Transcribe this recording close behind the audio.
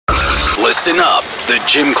Listen up. The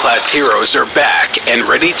Gym Class Heroes are back and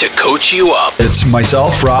ready to coach you up. It's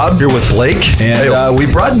myself, Rob, here with Blake, and we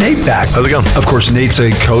brought Nate back. How's it going? Of course, Nate's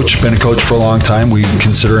a coach, been a coach for a long time. We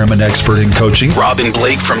consider him an expert in coaching. Rob and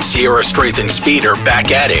Blake from Sierra Strength and Speed are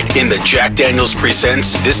back at it in the Jack Daniels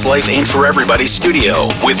Presents This Life Ain't For Everybody studio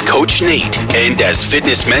with Coach Nate. And as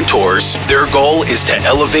fitness mentors, their goal is to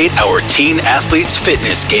elevate our teen athletes'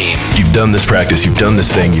 fitness game. You've done this practice, you've done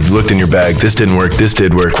this thing, you've looked in your bag, this didn't work, this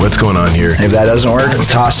did work, what's going on here? If that doesn't work,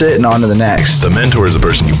 toss it and on to the next. The mentor is the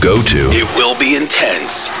person you go to. It will be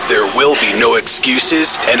intense. There will be no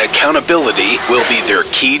excuses, and accountability will be their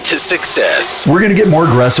key to success. We're going to get more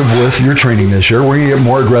aggressive with your training this year. We're going to get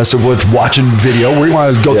more aggressive with watching video. We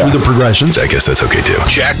want to go through the progressions. I guess that's okay too.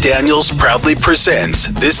 Jack Daniels proudly presents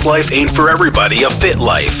This Life Ain't For Everybody, A Fit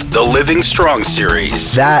Life, the Living Strong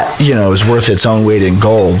series. That, is worth its own weight in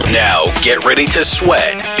gold. Now, get ready to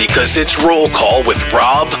sweat because it's roll call with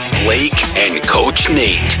Rob, Blake, and Coach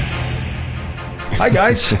Nate. Hi,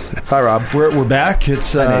 guys. Hi, Rob. We're back.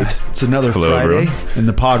 It's another Hello, Friday everyone. in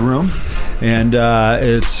the pod room. And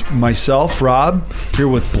it's myself, Rob, here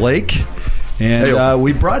with Blake. And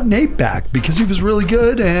we brought Nate back because he was really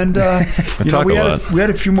good. And we had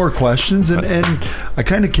a few more questions. And I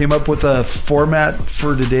kind of came up with a format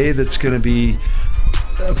for today that's going to be,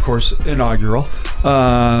 of course, inaugural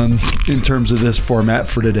in terms of this format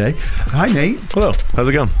for today. Hi, Nate. Hello, how's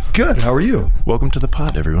it going? Good. How are you? Welcome to the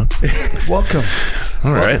pod, everyone. Welcome.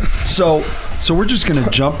 All right. So we're just going to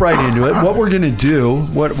jump right into it. What we're going to do,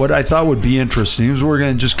 what I thought would be interesting, is we're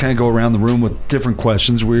going to just kind of go around the room with different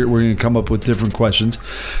questions. We're going to come up with different questions.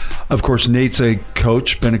 Of course, Nate's a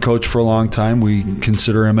coach, been a coach for a long time. We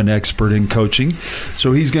consider him an expert in coaching.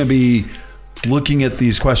 So he's going to be looking at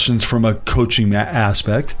these questions from a coaching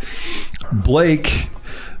aspect. Blake,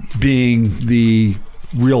 being the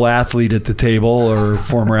real athlete at the table or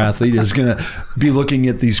former athlete, is going to be looking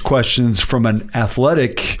at these questions from an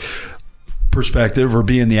athletic perspective, or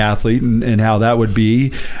being the athlete and how that would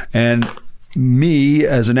be. And me,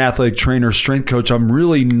 as an athletic trainer, strength coach, I'm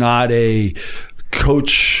really not a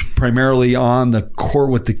coach primarily on the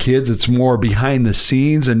court with the kids. It's more behind the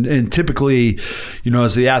scenes. And typically,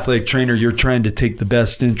 as the athletic trainer, you're trying to take the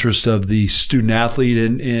best interest of the student athlete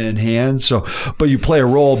in hand. So, but you play a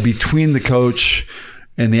role between the coach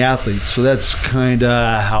and the athlete. So that's kind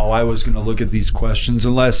of how I was going to look at these questions,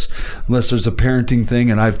 unless there's a parenting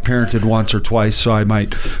thing, and I've parented once or twice, so I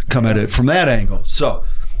might come at it from that angle. So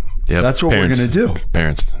that's what we're going to do.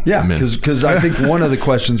 Parents. Yeah, because I think one of the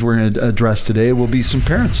questions we're going to address today will be some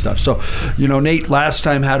parent stuff. So, Nate last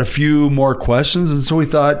time had a few more questions, and so we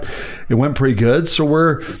thought it went pretty good. So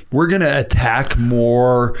we're going to attack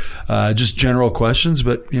more just general questions,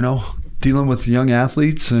 but, dealing with young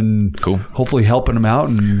athletes and hopefully helping them out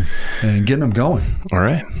and getting them going. All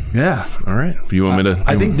right. Yeah. All right. You want me to?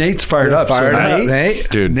 I think Nate's fired up. Fired up,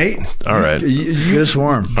 Nate. Dude. Nate. All right. You Get a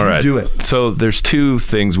swarm. All right. Do it. So there's two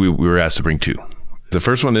things we were asked to bring to. The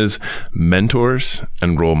first one is mentors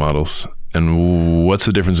and role models. And what's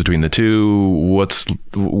the difference between the two?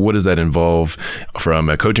 What does that involve from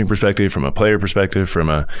a coaching perspective, from a player perspective, from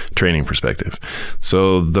a training perspective?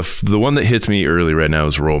 So the one that hits me early right now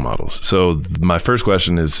is role models. So my first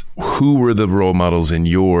question is, who were the role models in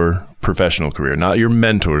your professional career? Not your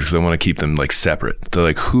mentors, because I want to keep them separate.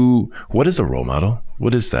 So what is a role model?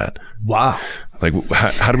 What is that? Wow.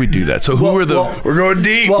 How do we do that? So who were the... we're going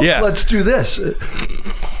deep. Well, let's do this.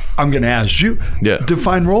 I'm going to ask you. Yeah.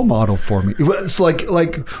 Define role model for me. It's like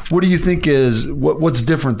what do you think is what's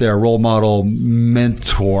different there? Role model,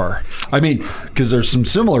 mentor. I mean, because there's some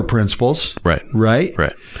similar principles. Right.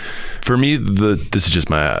 For me, this is just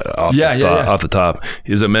my off the top,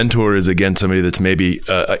 is a mentor is, again, somebody that's maybe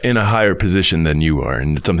in a higher position than you are,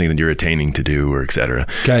 and it's something that you're attaining to do, or et cetera.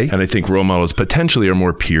 Okay. And I think role models potentially are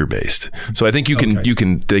more peer based. So I think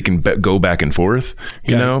they can go back and forth,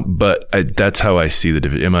 but that's how I see the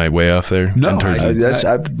division. Am I way off there? No.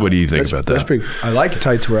 What do you think about that? That's pretty. I like it.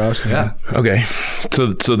 Tight to where I was thinking. Yeah. Okay.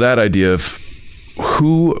 So that idea of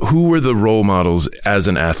who were the role models as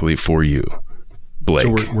an athlete for you? Blake.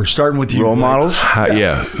 So we're starting with you. Role models?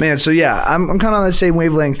 Yeah. Man, so I'm kind of on the same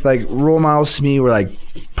wavelength. Role models to me were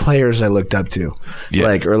players I looked up to.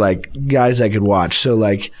 Yeah. Or guys I could watch. So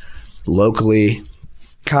locally,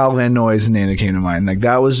 Kyle Van Noy's the name that came to mind.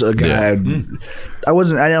 That was a guy I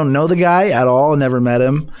don't know the guy at all, never met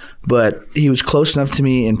him, but he was close enough to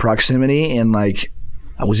me in proximity, and I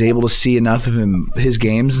was able to see enough of his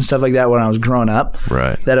games and stuff like that when I was growing up.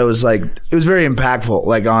 Right. That it was very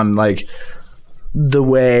impactful on the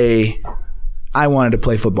way I wanted to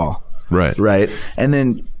play football. Right. And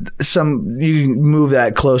then you can move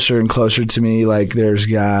that closer and closer to me. Like there's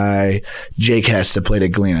guy, Jake Hess, that played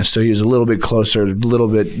at Galena. So he was a little bit closer,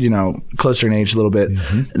 closer in age a little bit.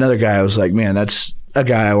 Mm-hmm. Another guy, I was like, man, that's a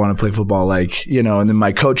guy I want to play football like, and then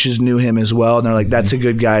my coaches knew him as well. And they're like, that's a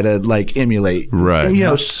good guy to like emulate,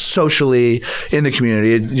 right? Socially in the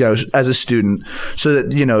community, as a student. So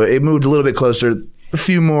that, it moved a little bit closer, a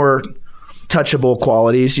few more touchable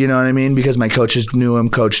qualities, you know what I mean? Because my coaches knew him,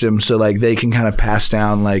 coached him, so like they can kind of pass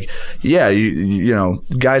down like,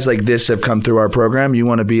 guys like this have come through our program. You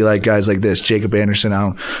want to be like guys like this, Jacob Anderson.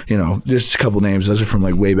 Just a couple names. Those are from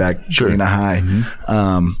like way back Galena High.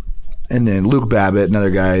 Mm-hmm. And then Luke Babbitt, another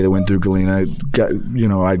guy that went through Galena.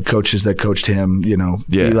 I had coaches that coached him. Be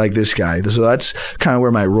like this guy. So that's kind of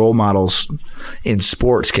where my role models in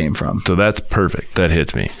sports came from. So that's perfect. That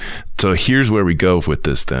hits me. So here's where we go with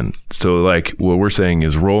this then. So like what we're saying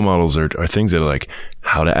is role models are things that are like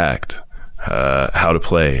how to act, how to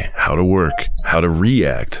play, how to work, how to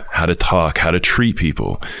react, how to talk, how to treat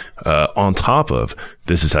people. On top of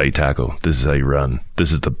this is how you tackle, this is how you run,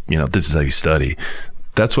 this is how you study.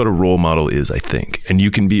 That's what a role model is, I think. And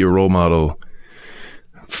you can be a role model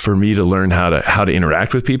for me to learn how to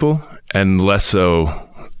interact with people, and less so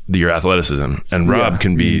your athleticism. And Rob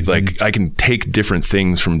can be like, I can take different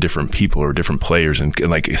things from different people or different players and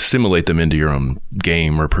like assimilate them into your own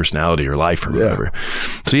game or personality or life or whatever.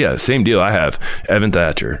 So same deal. I have Evan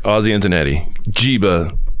Thatcher, Ozzie Antonetti,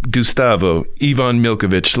 Jiba, Gustavo, Ivan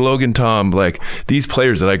Milkovic, Logan Tom, like these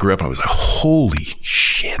players that I grew up on, I was like, holy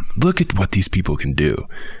shit, look at what these people can do.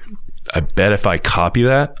 I bet if I copy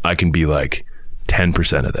that, I can be like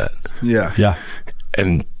 10% of that. Yeah.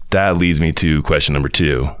 And that leads me to question number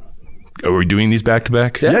 2. Are we doing these back to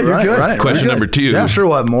back? Yeah, you're good. Question number 2. Yeah, I'm sure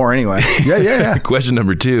we'll have more anyway. Yeah. Question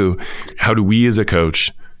number 2, how do we as a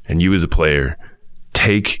coach and you as a player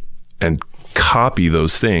take and copy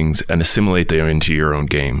those things and assimilate them into your own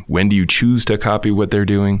game? When do you choose to copy what they're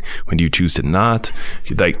doing? When do you choose to not?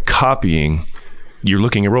 Like copying, you're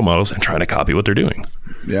looking at role models and trying to copy what they're doing.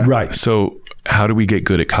 Yeah. Right. So how do we get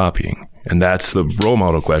good at copying? And that's the role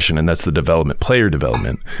model question, and that's the player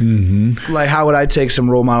development. Mm-hmm. Like, how would I take some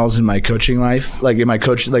role models in my coaching life? Like in my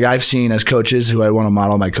coach, like I've seen as coaches who I want to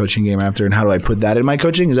model my coaching game after, and how do I put that in my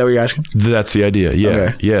coaching? Is that what you're asking? That's the idea. Yeah.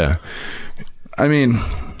 Okay. Yeah. I mean,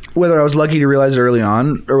 whether I was lucky to realize it early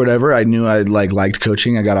on or whatever, I knew I liked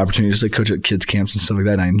coaching. I got opportunities to coach at kids camps and stuff like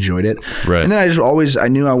that, and I enjoyed it. Right. And then I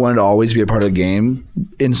knew I wanted to always be a part of the game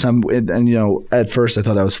in some. And at first I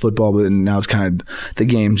thought that was football, but now it's kind of the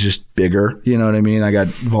game's just bigger. You know what I mean? I got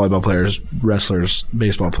volleyball players, wrestlers,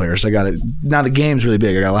 baseball players. I got it now. The game's really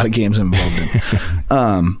big. I got a lot of games I'm involved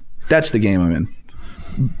in. That's the game I'm in.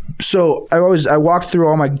 So I walked through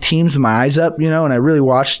all my teams with my eyes up, and I really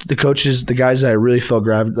watched the coaches, the guys that I really felt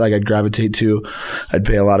like I'd gravitate to. I'd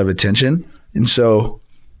pay a lot of attention. And so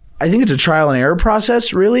I think it's a trial and error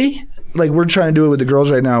process, really. Like we're trying to do it with the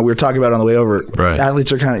girls right now. We were talking about it on the way over. Right.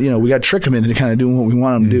 Athletes are kind of, we got to trick them into kind of doing what we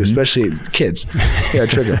want them to do, especially kids. Yeah,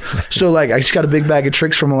 trick them. So like I just got a big bag of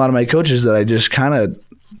tricks from a lot of my coaches that I just kind of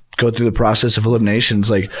go through the process of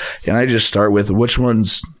eliminations. Like, and I just start with which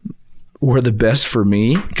ones were the best for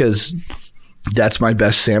me, because that's my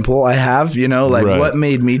best sample I have, right. What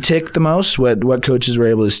made me tick the most, what coaches were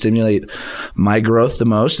able to stimulate my growth the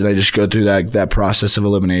most. And I just go through that process of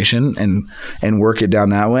elimination and work it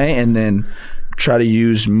down that way. And then try to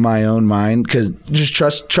use my own mind, because just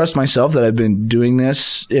trust myself that I've been doing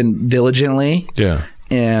this diligently. Yeah.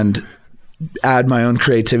 And add my own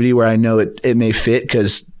creativity where I know it may fit,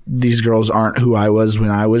 because these girls aren't who I was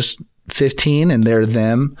when I was 15 and they're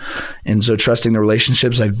them. And so trusting the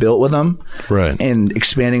relationships I've built with them, right, and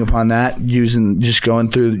expanding upon that,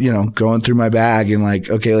 going through my bag and like,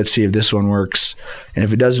 okay, let's see if this one works. And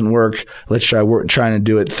if it doesn't work, let's trying to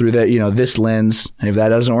do it through that, this lens. And if that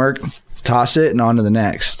doesn't work, toss it and on to the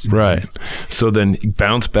next. Right. So then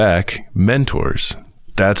bounce back, mentors.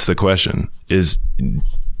 That's the question is,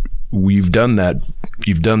 we've done that.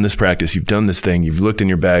 You've done this practice. You've done this thing. You've looked in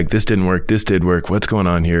your bag. This didn't work. This did work. What's going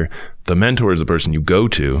on here? The mentor is the person you go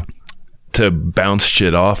to bounce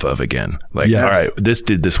shit off of again. Like, all right,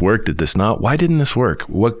 did this work? Did this not? Why didn't this work?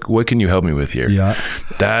 What can you help me with here? Yeah.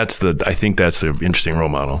 I think that's the interesting role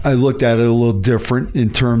model. I looked at it a little different in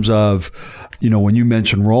terms of, when you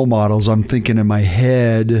mention role models, I'm thinking in my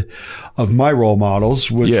head of my role models,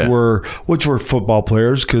 which were football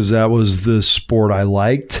players, because that was the sport I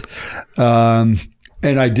liked.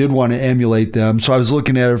 And I did want to emulate them. So I was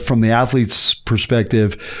looking at it from the athlete's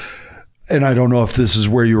perspective. And I don't know if this is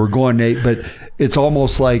where you were going, Nate, but it's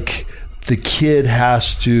almost like the kid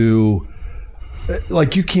has to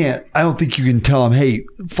like you can't, I don't think you can tell them, hey,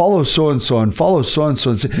 follow so-and-so and follow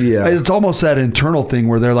so-and-so. Yeah. It's almost that internal thing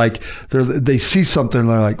where they're like, they see something and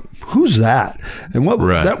they're like, who's that? And what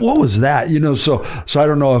was that? You know, so I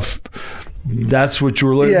don't know if that's what you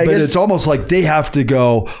were looking at, but it's almost like they have to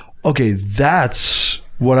go, okay, that's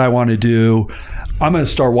what I want to do. I'm going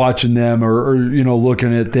to start watching them or you know,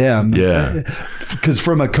 looking at them. Yeah. Because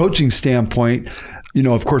from a coaching standpoint, you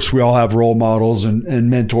know, of course, we all have role models and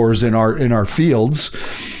mentors in our fields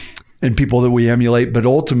and people that we emulate. But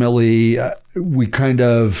ultimately, we kind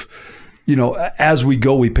of, you know, as we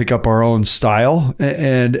go, we pick up our own style,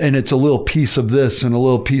 and it's a little piece of this and a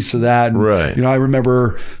little piece of that. And, right. You know, I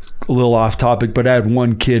remember, a little off topic, but I had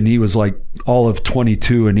one kid and he was like all of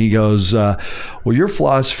 22 and he goes, well, your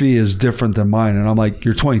philosophy is different than mine. And I'm like,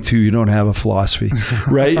 you're 22, you don't have a philosophy,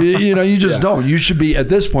 right? You know, you just don't. You should be, at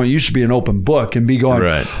this point, you should be an open book and be going,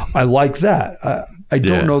 right. I like that. I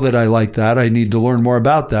don't know that I like that. I need to learn more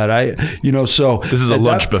about that. So this is a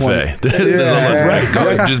lunch buffet.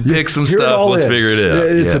 Right. Just pick some stuff. Let's figure it out.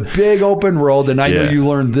 It's a big open world, and I know you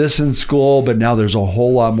learned this in school, but now there's a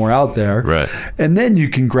whole lot more out there. Right. And then you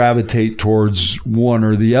can gravitate towards one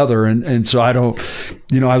or the other. And so I don't,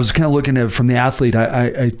 you know, I was kind of looking at it from the athlete.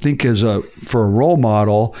 I think for a role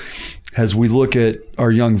model, as we look at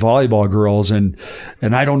our young volleyball girls, and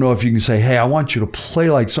I don't know if you can say, hey, I want you to play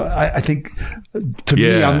like so. I think to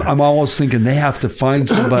me, I'm almost thinking they have to find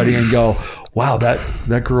somebody and go, wow,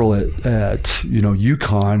 that girl at you know,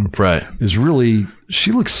 UConn right. is really,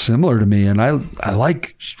 she looks similar to me, and I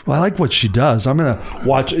like what she does. I'm gonna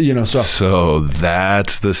watch, you know. So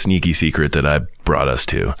that's the sneaky secret that I brought us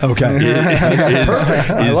to. Okay,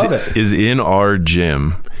 I love it. Is in our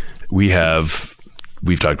gym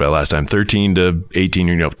we've talked about it last time, 13 to 18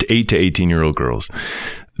 8 to 18-year-old girls.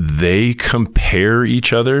 They compare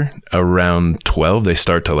each other around 12. They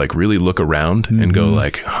start to like really look around and go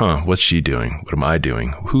like, what's she doing? What am I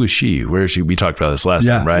doing? Who is she? Where is she? We talked about this last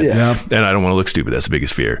time, right? Yeah. And I don't want to look stupid. That's the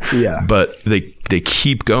biggest fear. Yeah. But they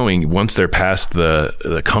keep going. Once they're past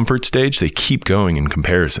the comfort stage, they keep going in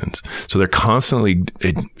comparisons. So they're constantly,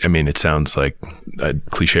 it sounds like a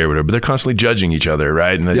cliche or whatever, but they're constantly judging each other,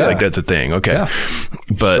 right? And like that's a thing. Okay. Yeah.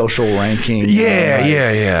 But social ranking.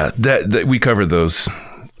 Yeah. That we covered those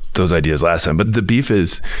ideas last time. But the beef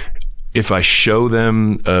is, if I show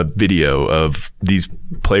them a video of these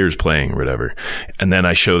players playing or whatever, and then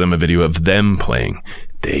I show them a video of them playing,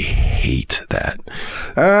 they hate that.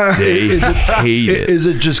 They hate it. Is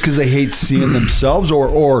it just because they hate seeing themselves,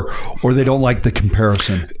 or they don't like the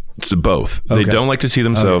comparison? It's both. Okay. They don't like to see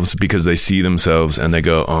themselves because they see themselves and they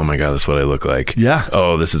go, oh my God, that's what I look like. Yeah.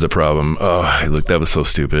 Oh, this is a problem. Oh, that was so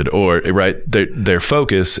stupid. Or, right, their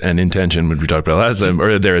focus and intention, which we talked about last time,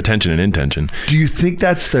 or their attention and intention. Do you think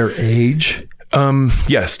that's their age?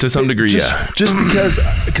 Yes, to some degree, Just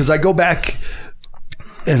because I go back,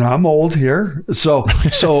 and I'm old here. So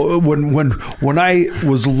when I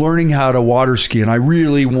was learning how to water ski and I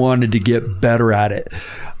really wanted to get better at it,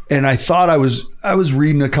 and I thought I was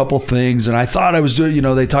reading a couple things, and I thought I was doing, you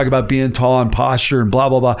know, they talk about being tall and posture and blah,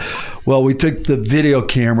 blah, blah. Well, we took the video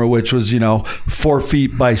camera, which was, you know, 4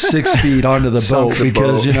 feet by 6 feet onto the boat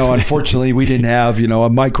because, you know, unfortunately we didn't have, you know, a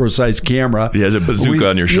micro-sized camera. Yeah, a bazooka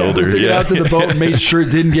on your shoulder. We took it out to the boat and made sure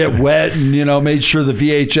it didn't get wet, and, you know, made sure the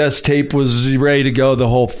VHS tape was ready to go, the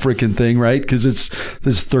whole freaking thing, right? Because this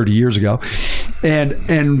is 30 years ago. And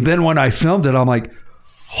then when I filmed it, I'm like,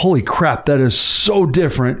 holy crap, that is so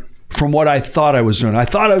different from what I thought I was doing. I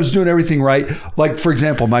thought I was doing everything right. Like, for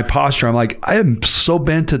example, my posture, I'm like, I am so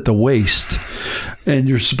bent at the waist, and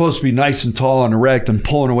you're supposed to be nice and tall and erect and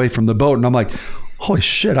pulling away from the boat. And I'm like, holy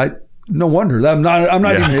shit, no wonder. I'm not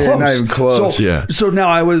even close. Not even close. So now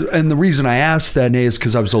I was, and the reason I asked that, Nate, is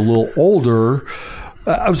because I was a little older.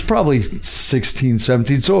 I was probably 16,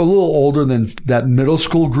 17, so a little older than that middle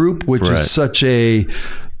school group, which is such a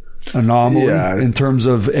anomaly in terms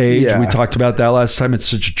of age. We talked about that last time. It's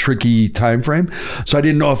such a tricky time frame. So I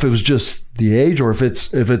didn't know if it was just the age or if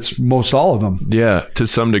it's most all of them. Yeah, to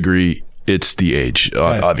some degree. It's the age,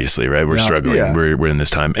 obviously, right? We're struggling. Yeah. We're in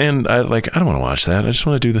this time, and I don't want to watch that. I just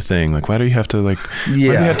want to do the thing. Like, why do you have to why do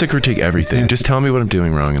you have to critique everything? Just tell me what I'm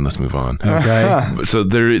doing wrong, and let's move on. Okay. So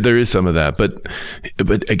there is some of that, but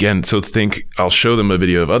again, so I'll show them a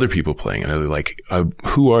video of other people playing, and they're like,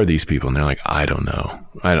 who are these people? And they're like, I don't know.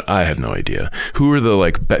 I have no idea. Who are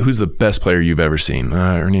who's the best player you've ever seen?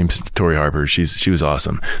 Her name's Tori Harper. She was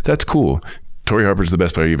awesome. That's cool. Tori Harper's the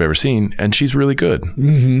best player you've ever seen, and she's really good.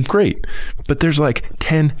 Mm-hmm. Great. But there's like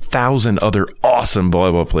 10,000 other awesome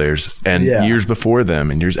volleyball players, and years before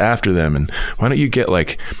them and years after them. And why don't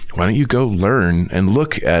you go learn and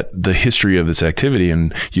look at the history of this activity,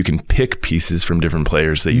 and you can pick pieces from different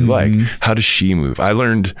players that you like. How does she move? I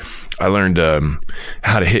learned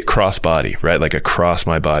how to hit cross body, right? Like across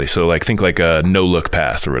my body. So like think like a no look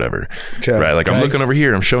pass or whatever, right? Like I'm looking over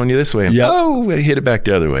here, I'm showing you this way, and I hit it back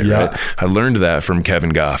the other way, right? I learned that from Kevin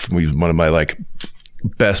Goff, one of my like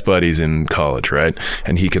best buddies in college, right?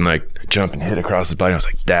 And he can like jump and hit across his body. I was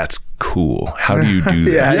like, that's cool. How do you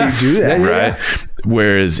do that? How do you do that? Right?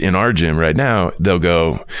 Whereas in our gym right now, they'll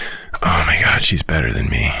go, oh my God, she's better than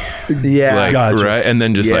me. Yeah. Like, Gotcha. right? And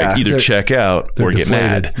then just like either check out or get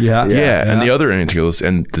deflated. mad. Yeah. And the other angles,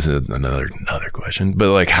 and this is another question,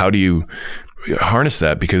 but like, how do you harness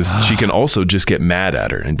that? Because she can also just get mad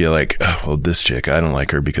at her and be like, oh, well, this chick, I don't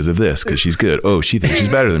like her because of this, because she's good. Oh, she thinks she's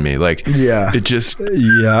better than me. Like, it just,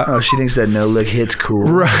 oh, she thinks that no look hit's cool.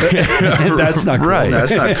 right. That's not cool. Right.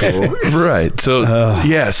 That's not cool. Right.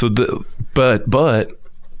 So, but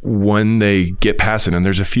when they get past it, and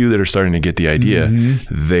there's a few that are starting to get the idea,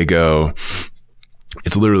 they go,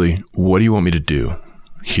 it's literally, what do you want me to do?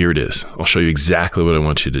 Here it is. I'll show you exactly what I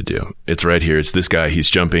want you to do. It's right here. It's this guy. He's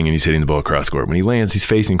jumping and he's hitting the ball cross court. When he lands, he's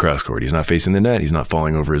facing cross court. He's not facing the net. He's not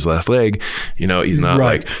falling over his left leg. You know, he's not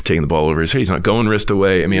like taking the ball over his head. He's not going wrist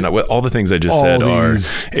away. I mean, all the things I just said are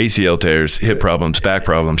ACL tears, hip problems, back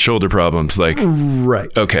problems, shoulder problems. Like,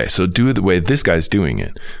 okay, so do it the way this guy's doing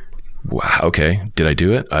it. Wow, okay. Did I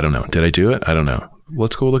do it? I don't know. Did I do it? I don't know.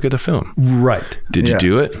 Let's go look at the film. Right. Did you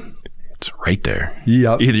do it? It's right there.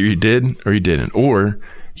 Yep. Either you did or you didn't. Or,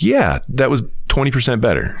 that was 20%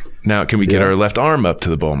 better. Now, can we get our left arm up to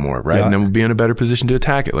the ball more, right? And then we'll be in a better position to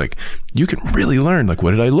attack it. Like, you can really learn, like,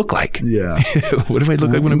 what did I look like? Yeah. What do I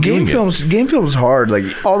look like when I'm doing it? Game film's hard, like,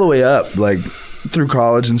 all the way up, like, through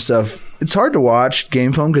college and stuff. It's hard to watch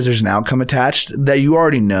game film because there's an outcome attached that you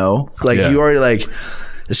already know. Like, you already, like...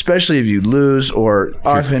 Especially if you lose, or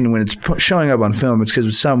often when it's showing up on film, it's because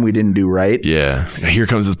of something we didn't do right. Yeah. Here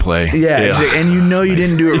comes this play. Yeah. Exactly. And you know you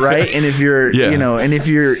didn't do it right. And if you're, you know, and if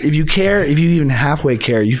you even halfway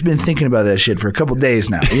care, you've been thinking about that shit for a couple days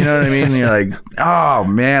now. You know what I mean? And you're like, oh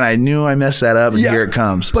man, I knew I messed that up, and here it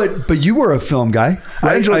comes. But you were a film guy,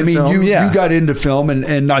 right? I enjoyed film. You got into film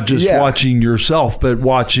and not just watching yourself, but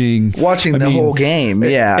watching the whole game.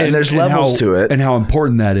 Yeah. And there's levels to it. And how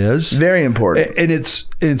important that is. Very important. And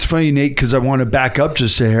it's funny, Nate, because I want to back up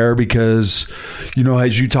just a hair, because, you know,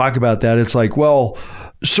 as you talk about that, it's like, well,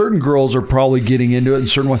 certain girls are probably getting into it in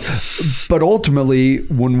certain ways. But ultimately,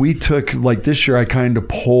 when we took, like this year, I kind of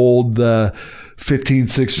polled the 15,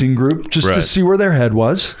 16 group just to see where their head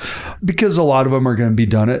was, because a lot of them are going to be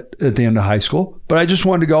done at the end of high school. But I just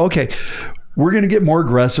wanted to go, okay, we're going to get more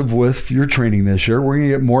aggressive with your training this year. We're going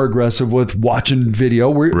to get more aggressive with watching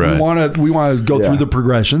video. We want to go through the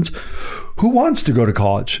progressions. Who wants to go to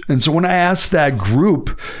college? And so when I asked that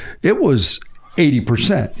group, it was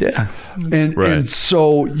 80%. Yeah. And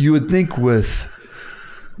so you would think with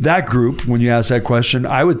that group, when you ask that question,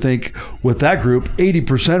 I would think with that group,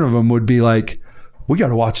 80% of them would be like, we got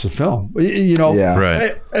to watch the film, you know? Yeah.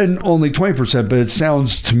 Right. And only 20%, but it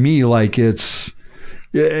sounds to me like it's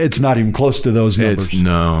not even close to those numbers.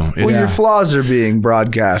 Your flaws are being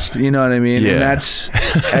broadcast. You know what I mean? Yeah. And I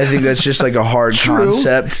think that's just like a hard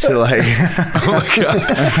concept to like. Oh my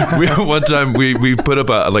God. One time we put up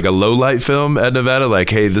a low light film at Nevada, like,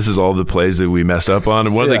 hey, this is all the plays that we messed up on.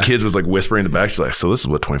 And one of the kids was like whispering in the back. She's like, so this is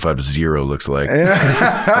what 25-0 looks like.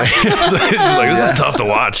 She's like, this is tough to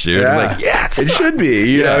watch, dude. Yeah. Like, it should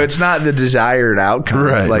be. You know, it's not the desired outcome.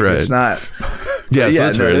 It's not. Yeah, so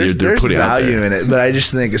that's right. They're putting value in it, but I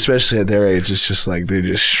just think, especially at their age, it's just like they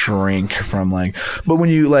just shrink from like. But when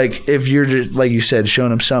you like, if you're just like you said, showing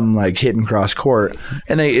them something like hitting cross court,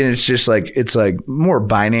 and it's just like it's like more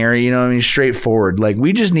binary, you know what I mean, straightforward. Like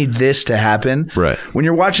we just need this to happen. Right. When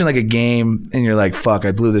you're watching like a game and you're like, "Fuck,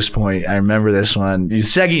 I blew this point. I remember this one." The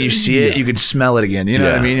second you see it, you can smell it again. You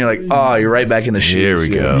know what I mean? You're like, "Oh, you're right back in the shoes." Here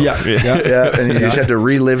we go. Yeah. And you just have to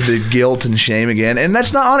relive the guilt and shame again. And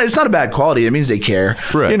that's not. It's not a bad quality. It means they care.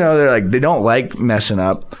 Right. You know, they're like, they don't like messing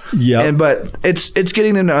up. Yeah. But it's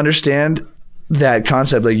getting them to understand that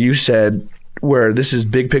concept, like you said, where this is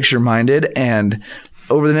big picture minded, and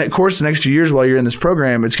over the course of the next few years while you're in this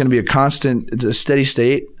program, it's going to be it's a steady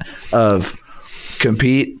state of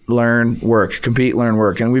compete, learn, work. And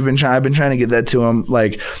I've been trying to get that to them.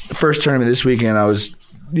 Like the first tournament this weekend, I was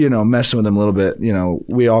messing with them a little bit,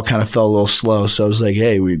 we all kind of felt a little slow. So I was like,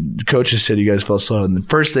 hey, the coaches said you guys felt slow. And the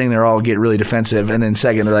first thing, they're all get really defensive. And then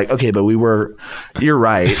second, they're like, okay, but you're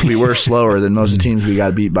right. We were slower than most of the teams we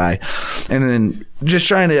got beat by. And then just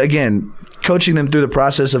trying to, again, coaching them through the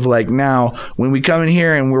process of like, now when we come in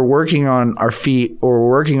here and we're working on our feet or we're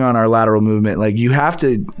working on our lateral movement, like you have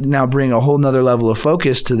to now bring a whole nother level of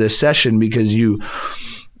focus to this session, because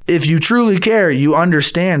if you truly care, you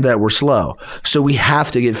understand that we're slow. So we have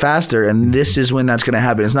to get faster, and this is when that's going to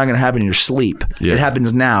happen. It's not going to happen in your sleep. Yeah. It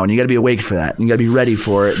happens now, and you got to be awake for that. And you got to be ready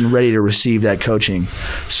for it and ready to receive that coaching.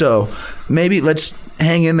 So maybe let's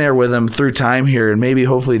hang in there with them through time here, and maybe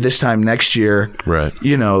hopefully this time next year, right?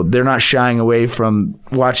 They're not shying away from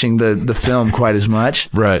watching the film quite as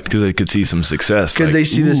much, right? Because they could see some success, because they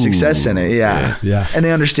see the success in it, yeah, and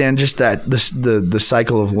they understand just that the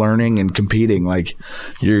cycle of learning and competing. Like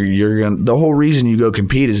you're gonna, the whole reason you go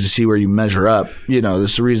compete is to see where you measure up. This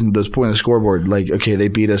is the reason those point on the scoreboard. Like, okay, they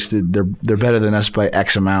beat us, they're better than us by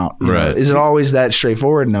X amount. Right? Is it always that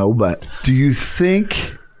straightforward? No, but do you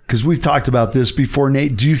think? Because we've talked about this before,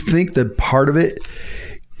 Nate, do you think that part of it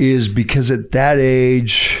is because at that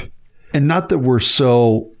age, and not that we're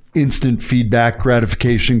so instant feedback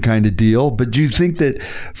gratification kind of deal, but do you think that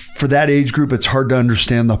for that age group, it's hard to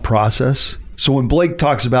understand the process? So when Blake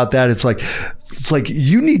talks about that, it's like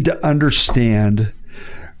you need to understand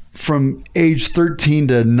from age 13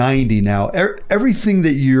 to 90 now, everything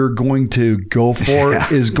that you're going to go for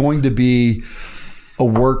is going to be a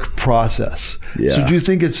work process. Yeah. So do you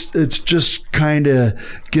think it's just kind of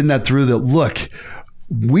getting that through that, look,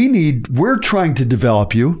 we're trying to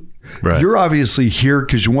develop you. Right. You're obviously here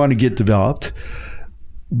because you want to get developed.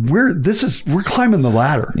 We're climbing the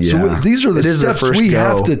ladder. Yeah. So these are the steps we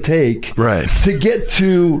have to take to get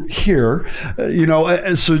to here.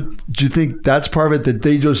 So do you think that's part of it, that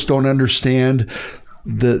they just don't understand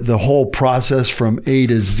the whole process from A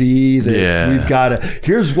to Z, that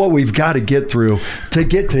here's what we've got to get through to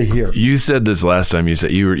get to here? You said this last time. You said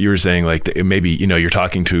you were saying like maybe you're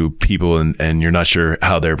talking to people and you're not sure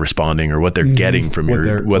how they're responding or what they're getting from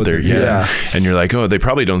what they're and you're like, oh, they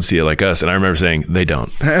probably don't see it like us. And I remember saying they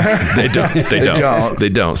don't. They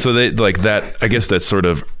don't. So they like that. I guess that's sort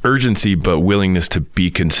of urgency, but willingness to be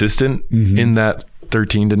consistent in that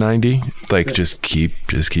 13 to 90. Like just keep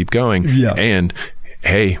going. Yeah. And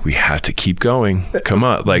hey, we have to keep going. Come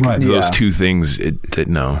on. Like those two things, they're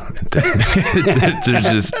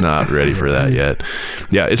just not ready for that yet.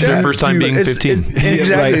 Yeah. It's their first time being 15.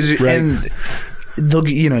 Exactly. Right. And they'll,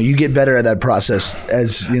 you get better at that process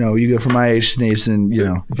as, you go from my age to Nate's and,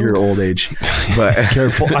 your old age. But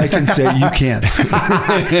careful. I can say you can't.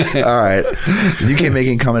 All right. You can't make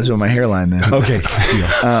any comments about my hairline then. Okay.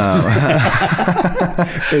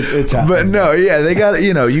 It's happening. But no, they got,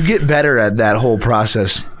 you get better at that whole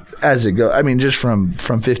process as it goes. I mean, just from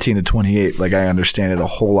 15 to 28, like I understand it a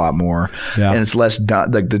whole lot more, and it's less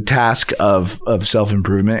like the task of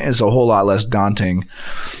self-improvement is a whole lot less daunting,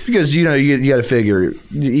 because you got to figure,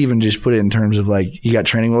 even just put it in terms of like, you got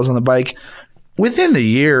training wheels on the bike. Within the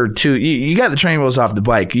year or two, you got the training wheels off the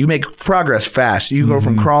bike. You make progress fast. You go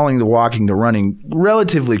from crawling to walking to running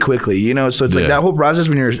relatively quickly, So it's like that whole process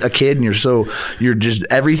when you're a kid and you're just,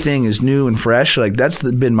 everything is new and fresh. Like that's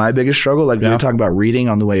been my biggest struggle. Like we were talking about reading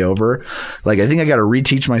on the way over. Like I think I got to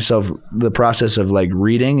reteach myself the process of like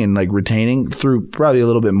reading and like retaining through probably a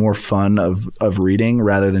little bit more fun of reading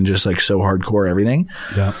rather than just like so hardcore everything.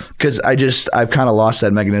 Yeah. Because I've kind of lost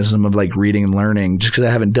that mechanism of like reading and learning just because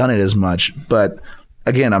I haven't done it as much. But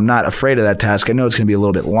again, I'm not afraid of that task. I know it's going to be a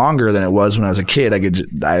little bit longer than it was when I was a kid.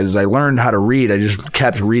 As I learned how to read, I just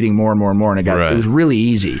kept reading more and more and more, and it was really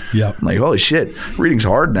easy. Yeah, I'm like, holy shit, reading's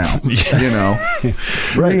hard now.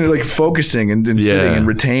 Reading, like focusing and sitting and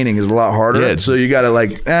retaining is a lot harder. Yeah, so you got to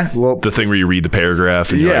the thing where you read the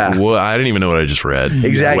paragraph and you're like, well, I didn't even know what I just read.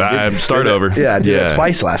 Exactly. Well, start over. Yeah, I did that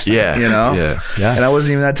twice last time. Yeah. And I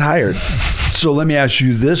wasn't even that tired. So let me ask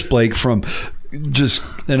you this, Blake,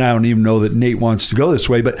 and I don't even know that Nate wants to go this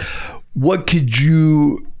way, but what could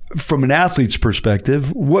you, from an athlete's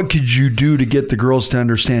perspective, what could you do to get the girls to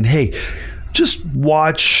understand, hey, just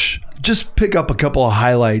pick up a couple of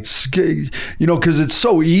highlights, because it's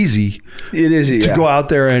so easy. It is to go out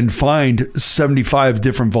there and find 75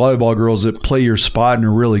 different volleyball girls that play your spot and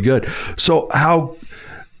are really good. So how,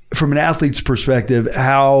 from an athlete's perspective,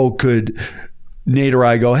 how could Nate or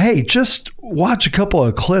I go, hey, just watch a couple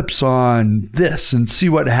of clips on this and see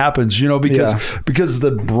what happens, because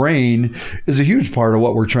the brain is a huge part of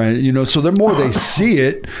what we're trying to, so the more they see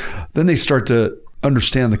it, then they start to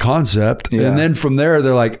understand the concept. And then from there,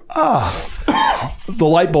 they're like, the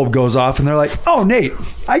light bulb goes off and they're like, oh, Nate,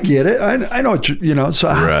 I get it. I know what so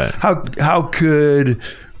how could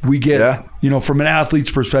we get, from an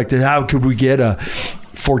athlete's perspective, how could we get a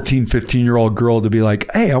 14, 15-year-old girl to be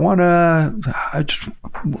like, hey, I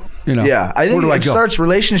think it starts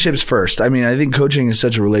relationships first. I mean, I think coaching is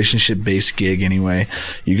such a relationship-based gig anyway.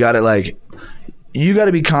 You got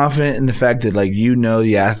to be confident in the fact that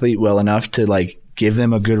the athlete well enough to give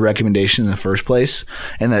them a good recommendation in the first place,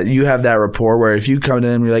 and that you have that rapport where if you come to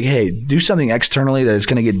them, you're like, hey, do something externally that it's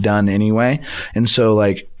going to get done anyway. And so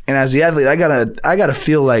and as the athlete, I gotta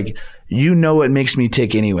feel like what makes me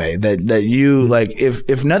tick anyway. That you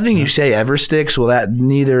if nothing you say ever sticks, well, that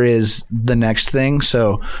neither is the next thing.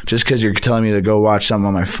 So just because you're telling me to go watch something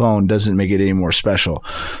on my phone doesn't make it any more special.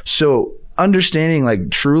 So understanding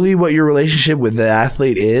truly what your relationship with the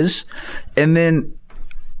athlete is, and then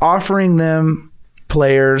offering them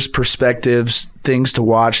players, perspectives, things to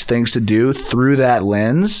watch, things to do through that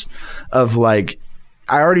lens of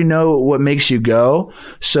I already know what makes you go.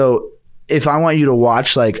 So if I want you to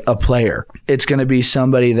watch a player, it's going to be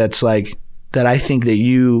somebody that's that I think that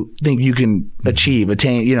you can attain,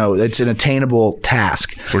 it's an attainable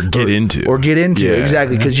task. Or get into.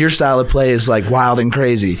 Exactly. Yeah. Because your style of play is wild and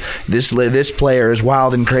crazy. This player is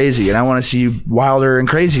wild and crazy, and I want to see you wilder and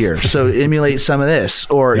crazier. So emulate some of this,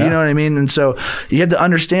 or you know what I mean? And so you have to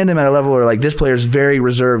understand them at a level where this player is very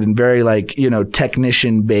reserved and very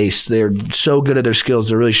technician based. They're so good at their skills.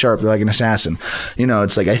 They're really sharp. They're like an assassin.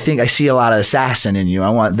 It's I think I see a lot of assassin in you. I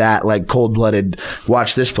want that cold blooded,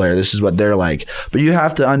 watch this player. This is what they're but you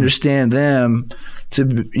have to understand them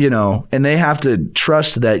to, and they have to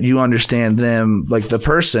trust that you understand them, the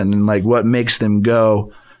person, and what makes them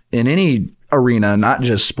go in any arena, not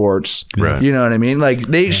just sports. Right. You know what I mean?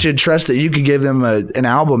 They should trust that you could give them an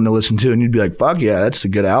album to listen to, and you'd be like, fuck yeah, that's a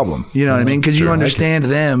good album. You know what I mean? Because you understand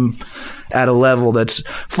them at a level that's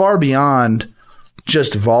far beyond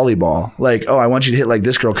just volleyball. I want you to hit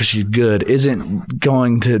this girl because she's good isn't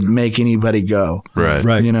going to make anybody go.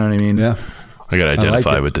 Right. You know what I mean? Yeah. I got to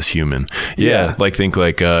identify with this human. Yeah. Think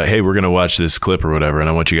hey, we're going to watch this clip or whatever, and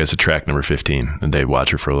I want you guys to track number 15. And they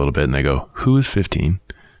watch her for a little bit and they go, who is 15?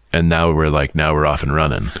 And now we're off and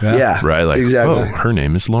running. Yeah. Right. Exactly. Oh, her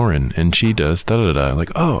name is Lauren and she does da da da.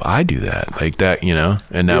 Oh, I do that. That,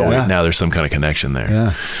 and now now there's some kind of connection there.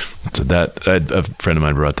 Yeah. So a friend of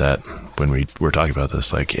mine brought that when we were talking about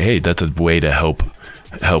this, hey, that's a way to help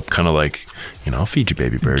kind of I'll feed you,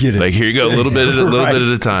 baby bird. Here you go, a little bit at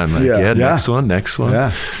a time. Next one.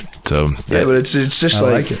 Yeah. So but it's just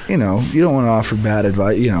you don't want to offer bad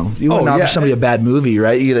advice. You wouldn't offer somebody a bad movie,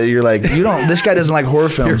 right? You're this guy doesn't like horror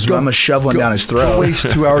films, but I'm gonna shove one down his throat. Go waste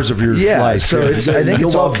 2 hours of your life. So I think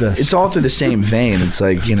it's all through the same vein. It's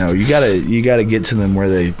you gotta get to them where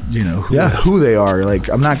they who they are.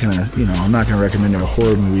 I'm not gonna recommend a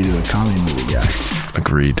horror movie to a comedy movie guy.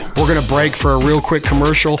 Agreed. We're going to break for a real quick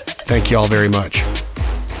commercial. Thank you all very much.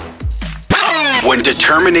 When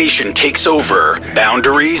determination takes over,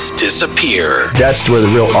 boundaries disappear. That's where the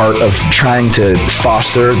real art of trying to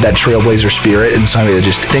foster that trailblazer spirit in somebody that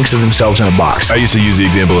just thinks of themselves in a box. I used to use the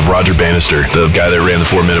example of Roger Bannister, the guy that ran the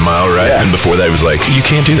 4-minute mile, right? Yeah. And before that, he was you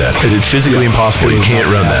can't do that. It's physically impossible. You can't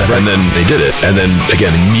run that. Right. And then they did it. And then,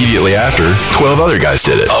 again, immediately after, 12 other guys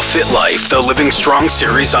did it. A Fit Life, the Living Strong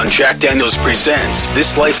series on Jack Daniels presents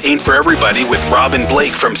This Life Ain't For Everybody with Rob and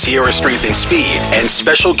Blake from Sierra Strength and Speed. And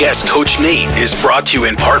special guest Coach Nate is brought to you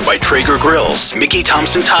in part by Traeger Grills, Mickey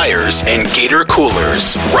Thompson Tires, and Gator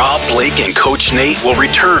Coolers. Rob, Blake, and Coach Nate will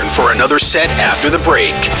return for another set after the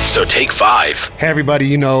break. So take 5. Hey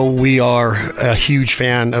everybody, we are a huge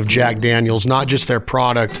fan of Jack Daniels, not just their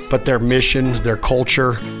product, but their mission, their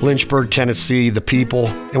culture, Lynchburg, Tennessee, the people.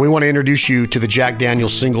 And we want to introduce you to the Jack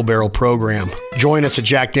Daniels Single Barrel Program. Join us at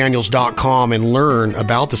jackdaniels.com and learn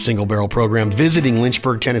about the Single Barrel Program, visiting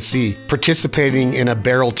Lynchburg, Tennessee, participating in a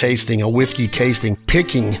barrel tasting, a whiskey tasting,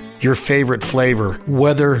 picking your favorite flavor,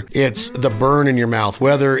 whether it's the burn in your mouth,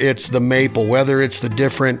 whether it's the maple, whether it's the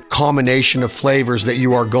different combination of flavors that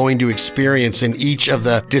you are going to experience in each of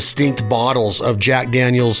the distinct bottles of Jack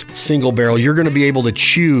Daniels Single Barrel. You're going to be able to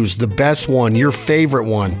choose the best one, your favorite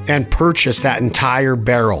one, and purchase that entire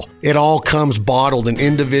barrel. It all comes bottled in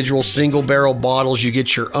individual single barrel bottles. You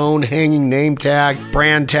get your own hanging name tag,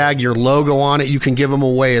 brand tag, your logo on it. You can give them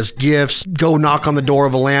away as gifts. Go knock on the door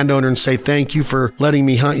of a landowner and say, thank you for letting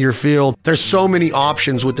me hunt your your field. There's so many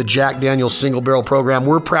options with the Jack Daniel's single barrel program.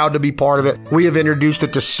 We're proud to be part of it. We have introduced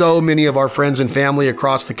it to so many of our friends and family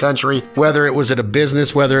across the country, whether it was at a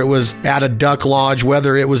business, whether it was at a duck lodge,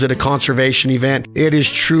 whether it was at a conservation event. It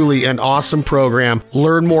is truly an awesome program.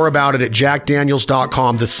 Learn more about it at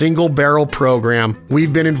jackdaniels.com, the single barrel program.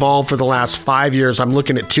 We've been involved for the last 5 years. I'm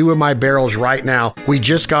looking at 2 of my barrels right now. We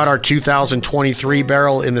just got our 2023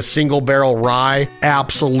 barrel in the single barrel rye.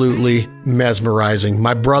 Absolutely mesmerizing.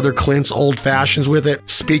 My brother Clint's old fashions with it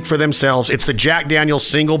speak for themselves. It's the Jack Daniel's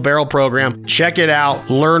single barrel program. Check it out.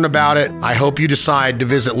 Learn about it. I hope you decide to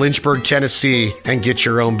visit Lynchburg, Tennessee and get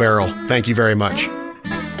your own barrel. Thank you very much.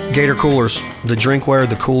 Gator coolers, the drinkware,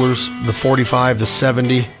 the coolers, the 45, the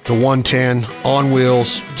 70, the 110, on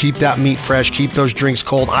wheels. Keep that meat fresh, keep those drinks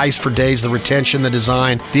cold, ice for days, the retention, the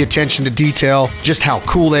design, the attention to detail, just how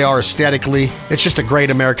cool they are aesthetically. It's just a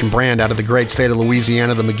great American brand out of the great state of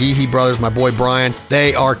Louisiana. The McGehee brothers, my boy Brian,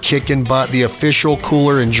 they are kicking butt. The official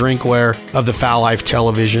cooler and drinkware of the Foul Life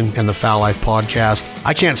Television and the Foul Life Podcast.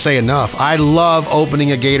 I can't say enough. I love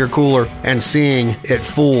opening a Gator cooler and seeing it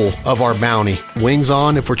full of our bounty. Wings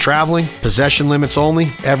on if we're traveling, possession limits only,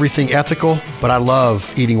 everything ethical, but I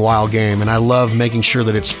love eating wild game and I love making sure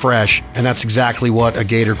that it's fresh, and that's exactly what a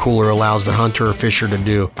Gator cooler allows the hunter or fisher to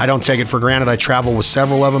do. I don't take it for granted. I travel with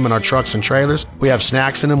several of them in our trucks and trailers. We have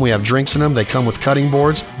snacks in them, we have drinks in them, they come with cutting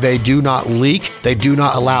boards, they do not leak, they do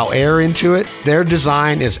not allow air into it. Their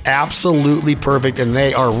design is absolutely perfect, and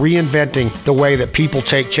they are reinventing the way that people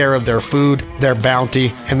take care of their food, their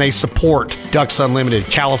bounty, and they support Ducks Unlimited,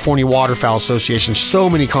 California Waterfowl Association, so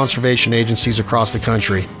many conservation agencies across the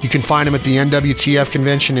country. You can find them at the NWTF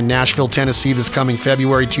convention in Nashville, Tennessee this coming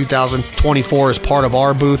February 2024 as part of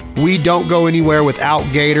our booth. We don't go anywhere without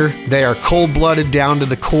Gator. They are cold-blooded down to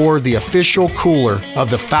the core, the official cooler of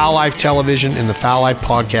the Foul Life Television and the Foul Life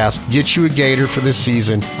Podcast. Get you a Gator for this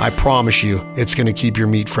season. I promise you, it's going to keep your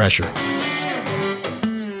meat fresher.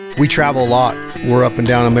 We travel a lot. We're up and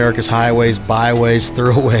down America's highways, byways,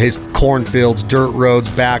 thoroughways, cornfields, dirt roads,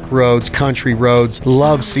 back roads, country roads.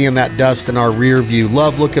 Love seeing that dust in our rear view.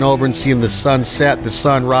 Love looking over and seeing the sun set, the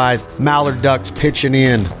sun rise, mallard ducks pitching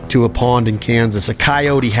in to a pond in Kansas, a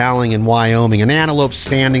coyote howling in Wyoming, an antelope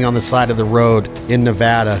standing on the side of the road in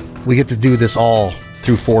Nevada. We get to do this all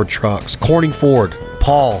through Ford trucks. Corning Ford,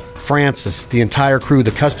 Paul, Francis, the entire crew,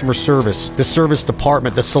 the customer service, the service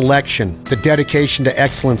department, the selection, the dedication to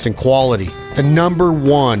excellence and quality. The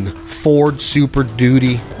 #1 Ford Super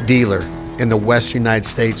Duty dealer in the Western United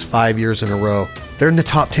States 5 years in a row. They're in the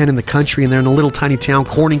top 10 in the country, and they're in a little tiny town,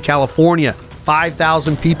 Corning, California.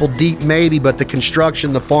 5,000 people deep maybe, but the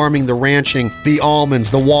construction, the farming, the ranching, the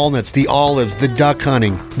almonds, the walnuts, the olives, the duck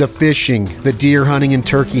hunting, the fishing, the deer hunting and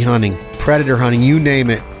turkey hunting, predator hunting, you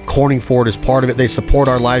name it. Corning Ford is part of it. They support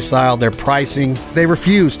our lifestyle, their pricing. They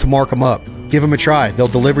refuse to mark them up. Give them a try. They'll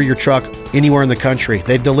deliver your truck anywhere in the country.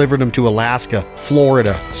 They've delivered them to Alaska,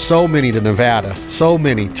 Florida, so many to Nevada, so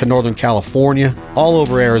many to Northern California, all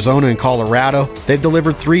over Arizona and Colorado. They've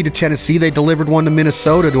delivered 3 to Tennessee. They delivered 1 to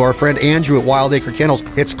Minnesota to our friend Andrew at Wild Acre Kennels.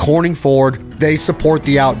 It's Corning Ford. They support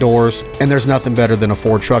the outdoors, and there's nothing better than a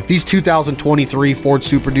Ford truck. These 2023 Ford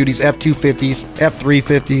Super Duties, F-250s,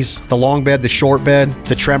 F-350s, the long bed, the short bed,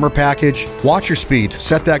 the Tremor package. Watch your speed.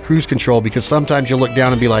 Set that cruise control, because sometimes you look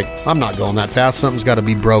down and be like, I'm not going that fast. Something's got to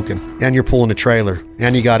be broken. And you're pulling a trailer,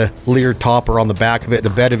 and you got a Lear topper on the back of it.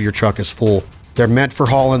 The bed of your truck is full. They're meant for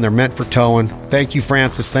hauling. They're meant for towing. Thank you,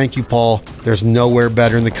 Francis. Thank you, Paul. There's nowhere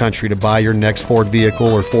better in the country to buy your next Ford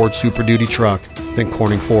vehicle or Ford Super Duty truck than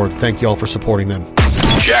Corning Ford. Thank you all for supporting them.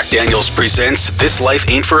 Jack Daniels presents This Life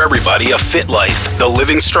Ain't For Everybody, A Fit Life. The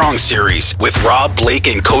Living Strong series with Rob, Blake,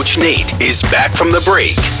 and Coach Nate is back from the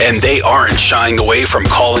break, and they aren't shying away from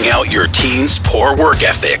calling out your teens' poor work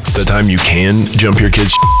ethics. The time you can jump your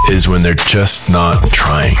kids is when they're just not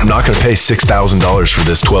trying. I'm not going to pay $6,000 for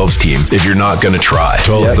this 12s team if you're not going to try.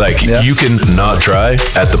 You can not try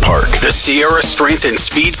at the park. The Sierra Strength and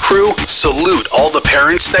Speed crew salute all the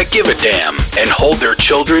parents that give a damn and hold their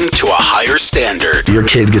children to a higher standard. Your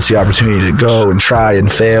kid gets the opportunity to go and try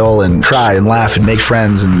and fail and cry and laugh and make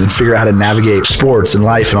friends and figure out how to navigate sports and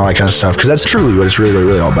life and all that kind of stuff, because that's truly what it's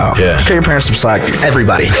really all about. Yeah. Cut your parents some slack.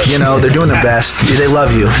 Everybody, they're doing their best. They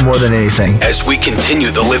love you more than anything. As we continue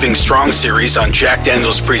the Living Strong series on Jack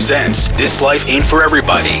Daniels Presents This Life Ain't For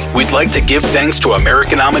Everybody, we'd like to give thanks to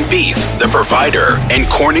American Almond Beef, the provider, and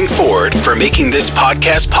Corning Ford for making this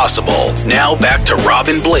podcast possible. Now back to Rob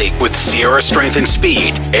and Blake with Sierra Strength and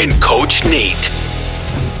Speed and Coach Nate.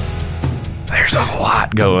 There's a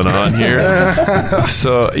lot going on here.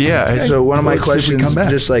 So, yeah. So one of my Let's see if we questions, come back.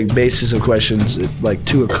 just like basis of questions, like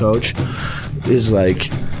to a coach, is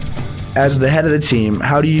like, as the head of the team,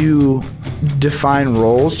 how do you define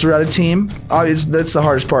roles throughout a team? That's the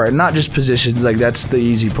hardest part, and not just positions. Like that's the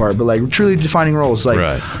easy part, but like truly defining roles.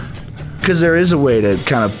 Like, because there is a way to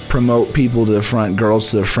kind of promote people to the front,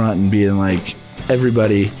 girls to the front, and being like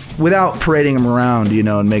everybody without parading them around,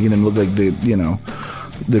 and making them look like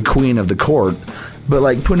the queen of the court, but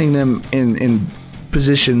like putting them in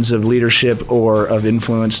positions of leadership or of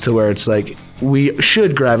influence to where it's like we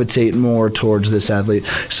should gravitate more towards this athlete.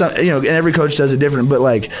 So, and every coach does it different, but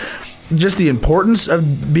like just the importance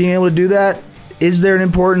of being able to do that. Is there an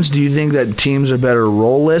importance? Do you think that teams are better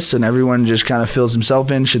role-less and everyone just kind of fills himself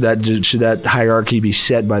in? Should that hierarchy be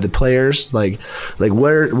set by the players? Like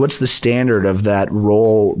what's the standard of that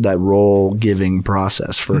role giving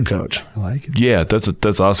process for a coach? I like it. Yeah, that's an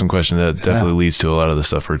awesome question. That definitely leads to a lot of the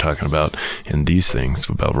stuff we're talking about in these things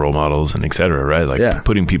about role models and et cetera, right? Like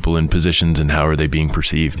putting people in positions and how are they being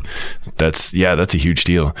perceived. That's a huge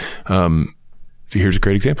deal. Here's a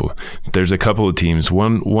great example. There's a couple of teams.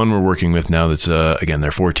 One we're working with now that's again,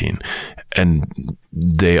 they're 14, and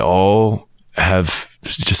they all have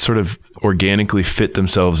just sort of organically fit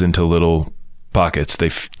themselves into little pockets.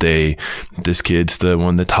 This kid's the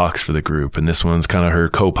one that talks for the group, and this one's kind of her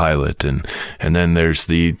co-pilot, and then there's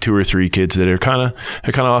the 2 or 3 kids that are kind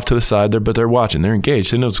of off to the side there, but they're watching, they're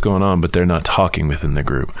engaged, they know what's going on, but they're not talking within the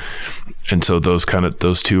group. And so those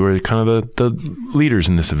 2 are kind of the leaders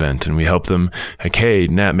in this event, and we help them like, hey,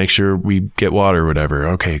 Nat, make sure we get water or whatever.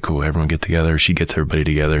 Okay, cool. Everyone get together. She gets everybody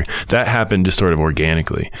together. That happened just sort of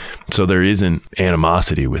organically. So there isn't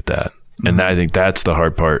animosity with that. And I think that's the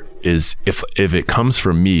hard part is if it comes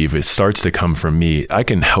from me, if it starts to come from me, I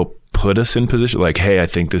can help put us in position like, hey, I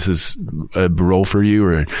think this is a role for you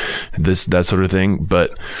or that sort of thing.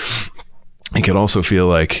 But it could also feel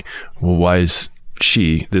like, well, why is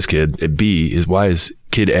this kid B why is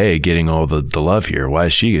kid A getting all the love here? Why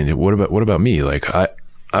is she getting it? What about me? Like I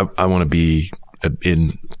want to be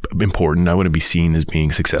important. I want to be seen as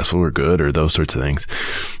being successful or good or those sorts of things.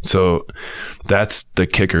 So that's the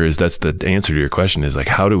kicker that's the answer to your question is like,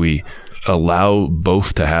 how do we allow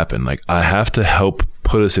both to happen? Like I have to help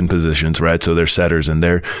put us in positions, right? So they're setters and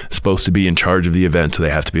they're supposed to be in charge of the event. So they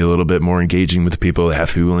have to be a little bit more engaging with the people. They have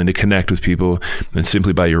to be willing to connect with people. And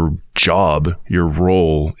simply by your job, your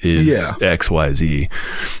role is X, Y, Z.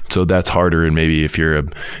 So that's harder. And maybe if you're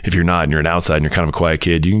not and you're an outside and you're kind of a quiet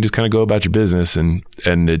kid, you can just kind of go about your business and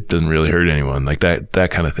it doesn't really hurt anyone, like that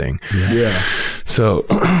kind of thing. Yeah. So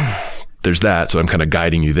there's that. So I'm kind of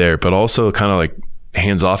guiding you there, but also kind of like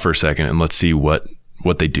hands off for a second and let's see what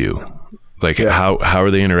they do. Like how are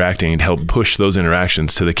they interacting and help push those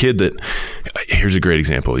interactions to the kid that, here's a great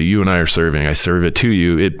example. You and I are serving. I serve it to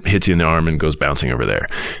you. It hits you in the arm and goes bouncing over there.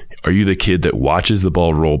 Are you the kid that watches the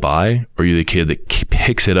ball roll by? Or are you the kid that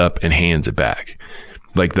picks it up and hands it back?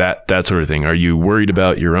 Like that sort of thing. Are you worried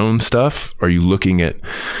about your own stuff? Are you looking at,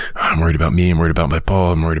 I'm worried about me. I'm worried about my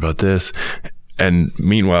ball. I'm worried about this. And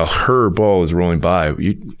meanwhile, her ball is rolling by.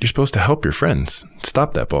 You're supposed to help your friends.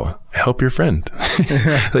 Stop that ball. Help your friend.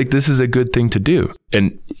 Like, this is a good thing to do.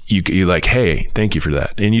 And you're like, hey, thank you for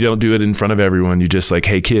that. And you don't do it in front of everyone. You just like,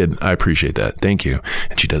 hey, kid, I appreciate that. Thank you.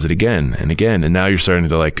 And she does it again and again. And now you're starting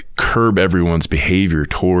to like curb everyone's behavior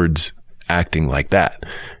towards acting like that.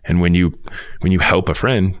 And when you help a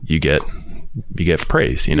friend, you get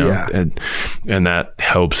praise, and that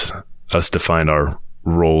helps us define our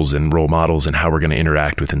roles and role models and how we're going to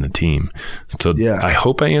interact within the team. So I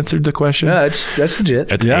hope I answered the question. Yeah, that's legit.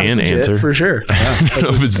 That's an answer for sure. I don't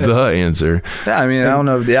know if it's the answer. Yeah, I mean, I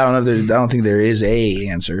don't think there is a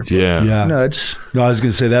answer. Yeah. No, I was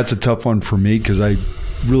going to say that's a tough one for me because I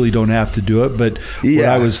really don't have to do it. But what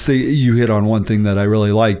I was you hit on one thing that I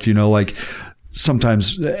really liked. Like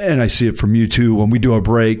sometimes, and I see it from you too, when we do a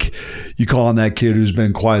break, you call on that kid who's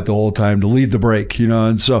been quiet the whole time to lead the break,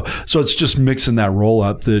 and so it's just mixing that roll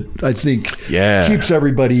up that I think keeps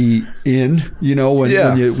everybody in,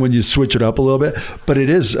 when you switch it up a little bit. But it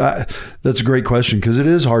is, that's a great question because it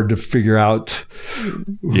is hard to figure out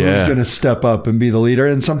who's going to step up and be the leader.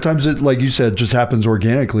 And sometimes it, like you said, just happens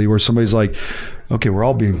organically where somebody's like, okay, we're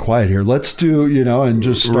all being quiet here. Let's do, and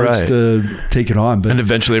just starts to take it on. But, and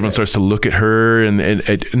eventually everyone starts to look at her and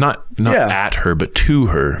not at her, but to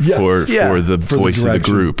her for the voice of the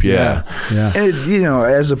group. Yeah. And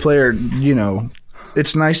as a player,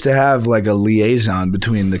 it's nice to have like a liaison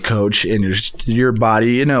between the coach and your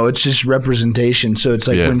body. It's just representation. So it's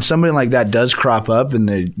like when somebody like that does crop up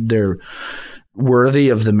and they're worthy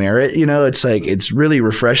of the merit, it's like it's really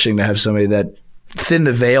refreshing to have somebody that thin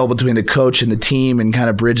the veil between the coach and the team and kind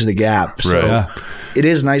of bridge the gap. So it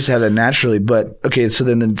is nice to have that naturally. But okay, so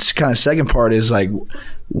then the kind of second part is like,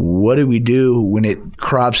 what do we do when it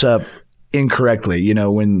crops up incorrectly. You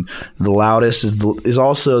know, when the loudest is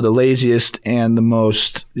also the laziest and the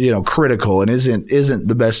most, you know, critical and isn't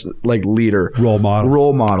the best like leader, role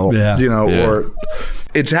model. Yeah. You know, or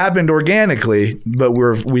it's happened organically, but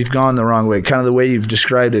we've gone the wrong way. Kind of the way you've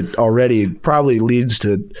described it already probably leads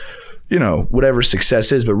to, you know, whatever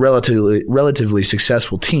success is, but relatively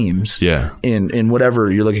successful teams. Yeah. In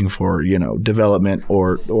whatever you're looking for, you know, development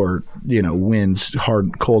or you know, wins,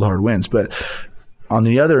 cold hard wins. But on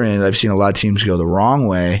the other end, I've seen a lot of teams go the wrong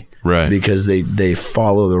way, right? Because they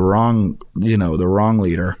follow the wrong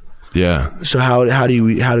leader. Yeah. So how do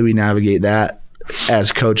we navigate that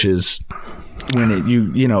as coaches when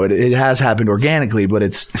it has happened organically, but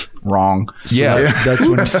it's wrong? So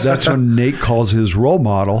that's when Nate calls his role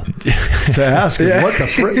model to ask him, what the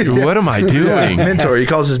frick? What am I doing? Mentor. He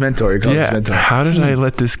calls his mentor. How did I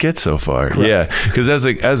let this get so far? Correct. Yeah. Because as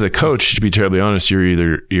a coach, to be terribly honest, you're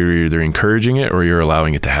either encouraging it or you're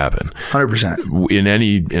allowing it to happen. 100%. In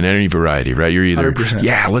any variety, right? You're either 100%.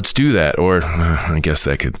 Yeah, let's do that, or I guess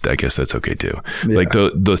that's okay too. Yeah. Like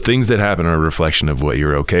the things that happen are a reflection of what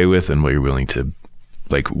you're okay with and what you're willing to,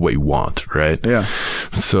 like, what you want, right? Yeah.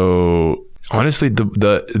 So honestly,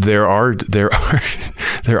 there are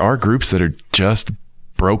groups that are just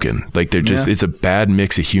broken. Like they're just it's a bad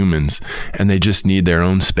mix of humans, and they just need their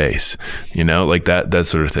own space. You know, like that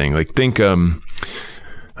sort of thing. Like think you're on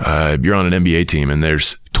an NBA team and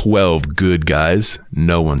there's 12 good guys,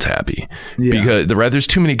 no one's happy because there's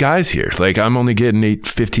too many guys here. Like I'm only getting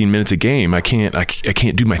 15 minutes a game. I can't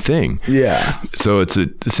do my thing. Yeah. So it's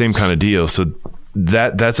the same kind of deal. So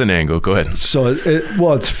that's an angle. Go ahead. So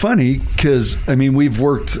it's funny because I mean we've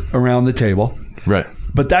worked around the table, right?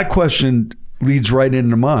 But that question leads right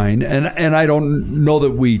into mine, and I don't know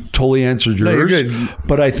that we totally answered yours. No, you're good.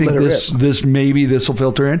 But I think this will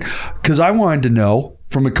filter in because I wanted to know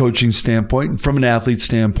from a coaching standpoint, from an athlete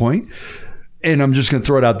standpoint, and I'm just going to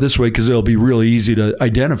throw it out this way because it'll be really easy to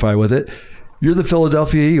identify with it. You're the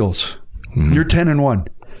Philadelphia Eagles. Mm-hmm. You're 10-1.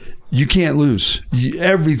 You can't lose.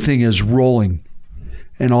 Everything is rolling.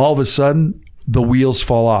 And all of a sudden, the wheels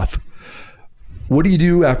fall off. What do you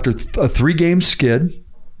do after a 3-game skid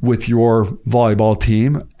with your volleyball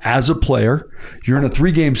team as a player? You're in a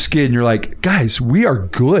 3-game skid, and you're like, guys, we are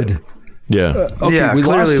good. Yeah. We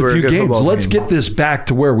lost a few games. Let's get this back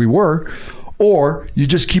to where we were. Or you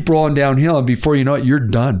just keep rolling downhill, and before you know it, you're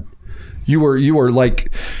done. You were like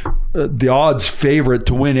the odds favorite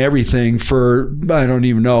to win everything for, I don't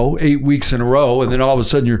even know, 8 weeks in a row. And then all of a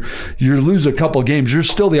sudden you lose a couple of games. You're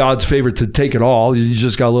still the odds favorite to take it all. You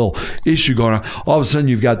just got a little issue going on. All of a sudden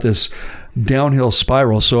you've got this downhill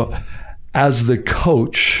spiral. So as the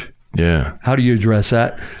coach, how do you address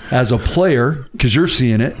that? As a player, because you're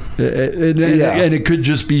seeing it, and it could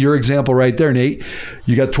just be your example right there, Nate.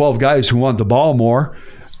 You got 12 guys who want the ball more.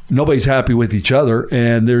 Nobody's happy with each other,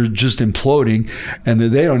 and they're just imploding, and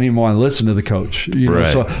they don't even want to listen to the coach. You know?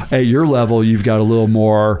 Right. So at your level, you've got a little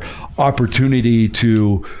more opportunity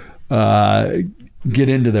to get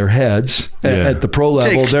into their heads. At the pro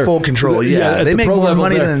level. Take full control. They make more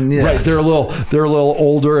money than right. They're a little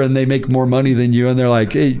older, and they make more money than you, and they're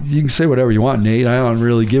like, hey, you can say whatever you want, Nate. I don't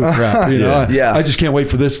really give a crap. You know? I just can't wait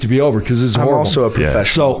for this to be over because this is horrible. I'm also a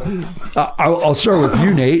professional. So I'll start with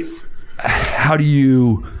you, Nate. How do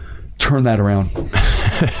you turn that around?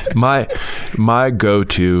 My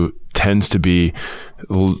go-to tends to be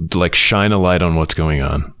like shine a light on what's going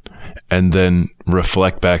on and then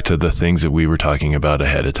reflect back to the things that we were talking about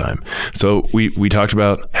ahead of time. So we talked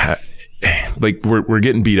about like we're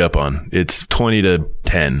getting beat up on. It's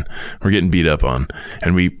 20-10. We're getting beat up on,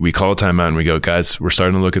 and we call a timeout and we go, guys, we're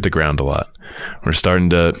starting to look at the ground a lot. We're starting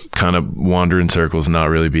to kind of wander in circles, not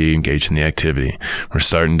really be engaged in the activity. We're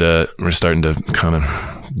starting to kind of,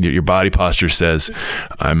 your body posture says,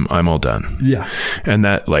 I'm all done. Yeah. And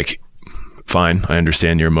that, like, fine, I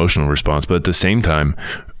understand your emotional response, but at the same time,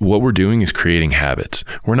 what we're doing is creating habits.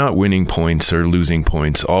 We're not winning points or losing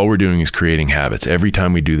points. All we're doing is creating habits. Every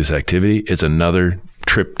time we do this activity, it's another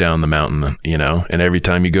trip down the mountain, you know, and every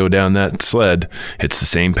time you go down that sled, it's the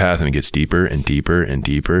same path and it gets deeper and deeper and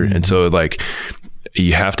deeper. Mm-hmm. And so, like,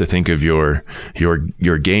 you have to think of your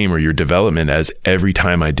game or your development as every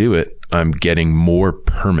time I do it, I'm getting more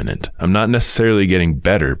permanent. I'm not necessarily getting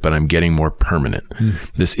better, but I'm getting more permanent.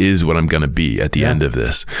 This is what I'm going to be at the end of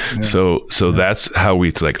this. Yeah. So that's how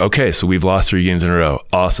it's like, okay, so we've lost 3 games in a row.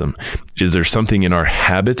 Awesome. Is there something in our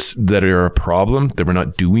habits that are a problem that we're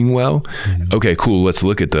not doing well? Okay, cool. Let's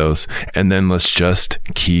look at those. And then let's just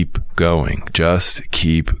keep going. Just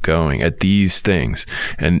keep going at these things.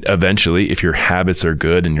 And eventually, if your habits are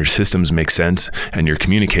good and your systems make sense and your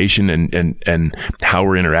communication and how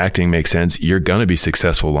we're interacting makes sense, you're going to be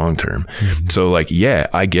successful long term. Mm-hmm. So like, yeah,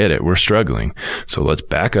 I get it. We're struggling. So let's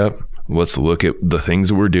back up. Let's look at the things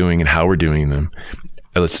that we're doing and how we're doing them.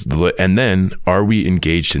 And then, are we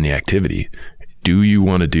engaged in the activity? Do you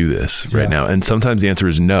want to do this right now? And sometimes the answer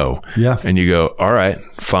is no. Yeah. And you go, all right,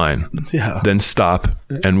 fine. Yeah. Then stop.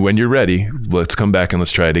 And when you're ready, let's come back and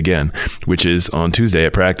let's try it again, which is on Tuesday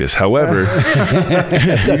at practice. However,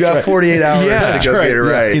 you got 48 hours to go get it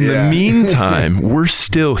right. In the meantime, we're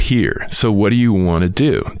still here. So what do you want to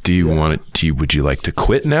do? Do you want to, would you like to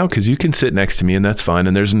quit now? Because you can sit next to me and that's fine.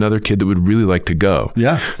 And there's another kid that would really like to go.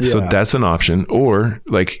 Yeah. So that's an option. Or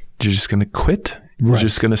like, you're just going to quit. You're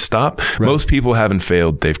just going to stop. Right. Most people haven't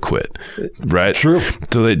failed; they've quit. Right? True.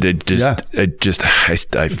 So they just,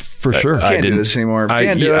 I for sure. I can't do this anymore.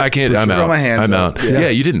 I can't. I'm out. I'm out. Yeah.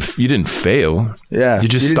 You didn't fail. Yeah. You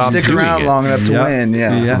just stopped stick around long enough to win.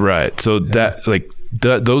 Yeah. Right. So that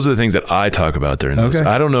those are the things that I talk about during those.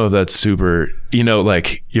 I don't know if that's super.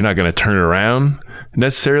 Like you're not going to turn it around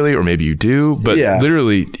necessarily, or maybe you do, but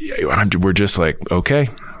literally, we're just like, okay.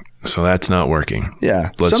 So that's not working.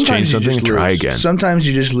 Yeah. Let's change something and try again. Sometimes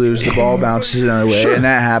you just lose. The ball bounces another way, and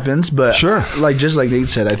that happens. But just like Nate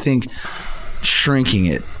said, I think shrinking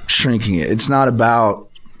it. It's not about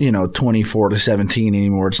 24-17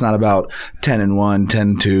 anymore. It's not about 10-1,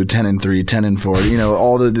 10-2, 10-3, 10-4.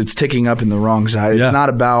 All that it's ticking up in the wrong side. It's not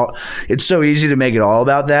about. It's so easy to make it all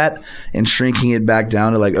about that, and shrinking it back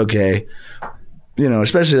down to like, okay,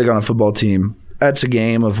 especially like on a football team, that's a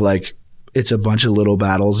game of like. It's a bunch of little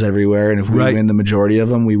battles everywhere, and if we win the majority of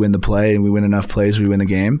them, we win the play, and we win enough plays, we win the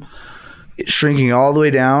game. It's shrinking all the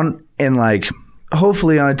way down, and like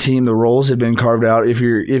hopefully on a team, the roles have been carved out. If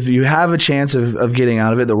you have a chance of getting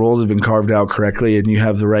out of it, the roles have been carved out correctly, and you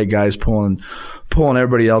have the right guys pulling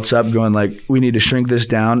everybody else up, going like, we need to shrink this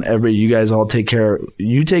down. Everybody, you guys all take care.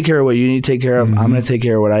 You take care of what you need to take care of. Mm-hmm. I'm going to take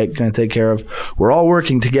care of what I'm going to take care of. We're all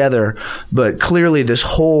working together, but clearly this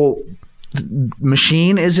whole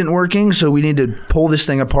machine isn't working, so we need to pull this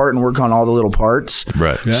thing apart and work on all the little parts.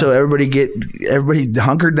 Right. Yeah. So everybody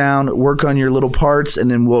hunker down, work on your little parts, and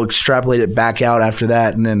then we'll extrapolate it back out after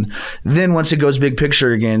that. And then once it goes big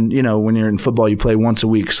picture again, when you're in football, you play once a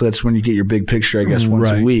week, so that's when you get your big picture, I guess, once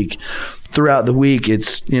a week. Throughout the week,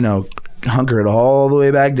 it's hunker it all the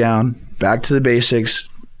way back down, back to the basics.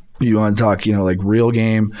 You want to talk, like real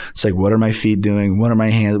game. It's like, what are my feet doing? What are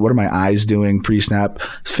my hands? What are my eyes doing pre-snap?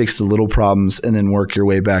 Fix the little problems and then work your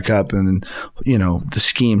way back up. And then, the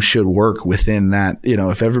scheme should work within that,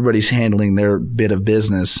 if everybody's handling their bit of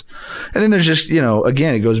business. And then there's just,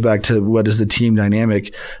 again, it goes back to what is the team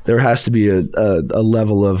dynamic. There has to be a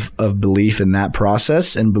level of belief in that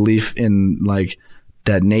process and belief in like,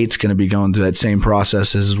 that Nate's going to be going through that same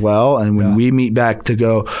process as well. And when we meet back to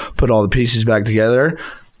go put all the pieces back together,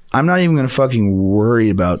 I'm not even going to fucking worry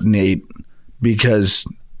about Nate because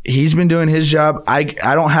he's been doing his job. I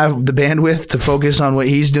don't have the bandwidth to focus on what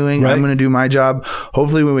he's doing. Right. I'm going to do my job.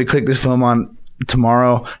 Hopefully when we click this film on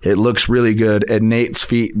tomorrow, it looks really good. And Nate's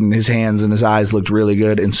feet and his hands and his eyes looked really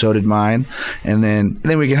good, and so did mine. And then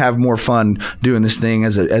we can have more fun doing this thing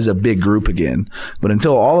as a big group again. But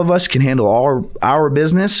until all of us can handle our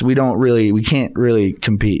business, we can't really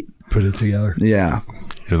compete. Put it together. Yeah.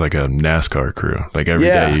 You're like a NASCAR crew. Like every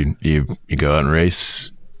day you go out and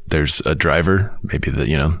race. There's a driver, maybe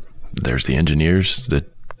there's the engineers that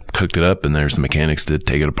cooked it up, and there's the mechanics that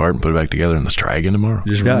take it apart and put it back together, and let's try again tomorrow.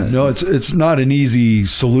 It's not an easy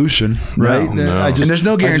solution, right? No. And there's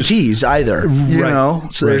no guarantees either.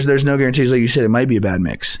 So there's no guarantees. Like you said, it might be a bad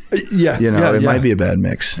mix. It might be a bad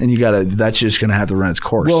mix, and that's just going to have to run its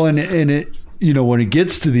course. Well, and it when it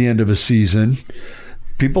gets to the end of a season,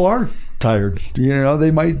 people are tired.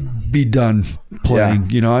 They might be done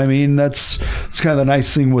playing. It's kind of the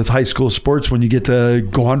nice thing with high school sports when you get to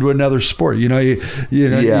go on to another sport. You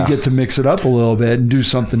get to mix it up a little bit and do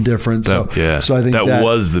something different. So I think that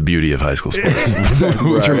was the beauty of high school sports.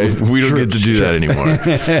 We don't get to do that anymore.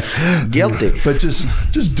 Guilty. But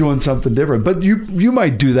just doing something different. But you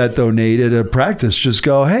might do that though, Nate, at a practice. Just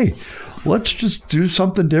go, hey, let's just do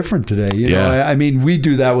something different today. We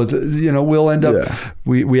do that with, we'll end up,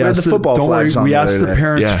 we ask the football flags. We ask the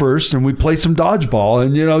parents first, and we play some dodgeball,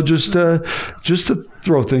 and just to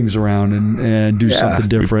throw things around and do something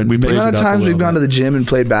different. The amount of times we've gone to the gym and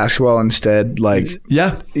played basketball instead,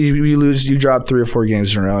 you drop 3 or 4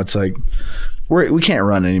 games in a row. It's like, we can't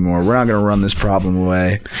run anymore. We're not going to run this problem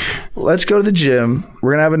away. Let's go to the gym.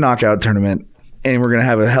 We're going to have a knockout tournament. and we're going to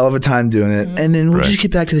have a hell of a time doing it. And then we'll just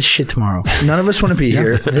get back to this shit tomorrow. None of us want to be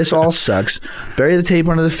here. This all sucks. Bury the tape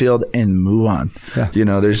under the field and move on.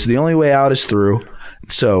 Yeah. There's the only way out is through.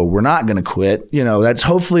 So we're not going to quit. That's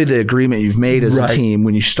hopefully the agreement you've made as a team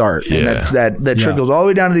when you start. And that trickles all the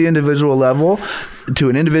way down to the individual level to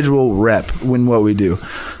an individual rep when what we do.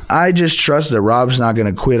 I just trust that Rob's not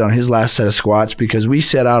going to quit on his last set of squats because we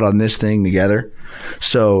set out on this thing together.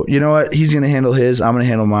 So you know what? He's going to handle his. I'm going to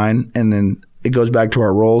handle mine. And then it goes back to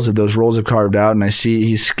our roles. If those roles have carved out and I see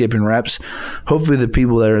he's skipping reps, hopefully the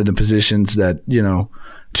people that are in the positions that,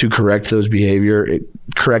 to correct those behavior,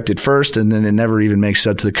 correct it first, and then it never even makes it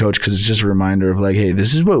up to the coach because it's just a reminder of like, hey,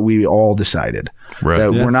 this is what we all decided. Right.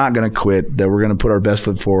 That we're not going to quit, that we're going to put our best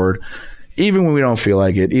foot forward, even when we don't feel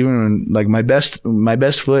like it. Even when, like, my best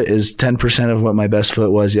foot is 10% of what my best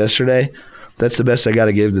foot was yesterday. That's the best I got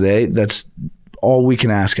to give today. That's all we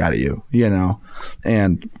can ask out of you,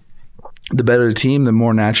 And the better the team, the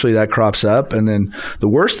more naturally that crops up. And then the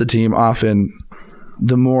worse the team, often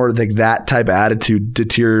the more that type of attitude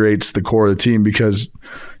deteriorates the core of the team because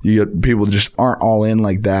people just aren't all in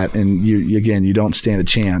like that. And you don't stand a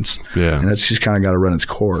chance. Yeah. And that's just kind of got to run its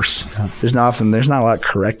course. Yeah. There's not a lot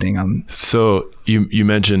correcting on. So you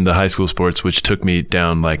mentioned the high school sports, which took me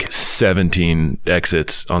down like 17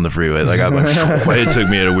 exits on the freeway. Like it took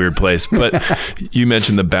me at a weird place. But you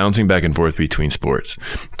mentioned the bouncing back and forth between sports.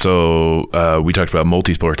 So we talked about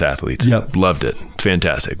multi-sport athletes. Yep. Loved it.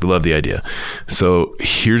 Fantastic. Love the idea. So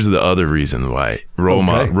here's the other reason why role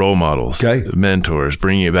models, mentors,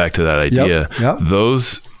 bringing it back to that idea. Yep.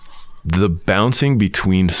 The bouncing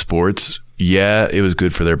between sports. Yeah, it was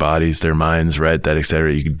good for their bodies, their minds, right? That, et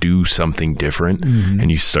cetera. You could do something different and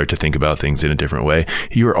you start to think about things in a different way.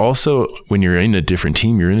 You're also, when you're in a different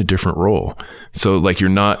team, you're in a different role. So like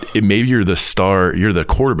maybe you're the star, you're the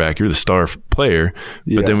quarterback, you're the star player,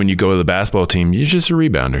 but then when you go to the basketball team, you're just a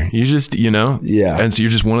rebounder. You just, and so you're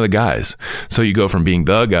just one of the guys. So you go from being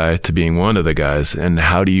the guy to being one of the guys. And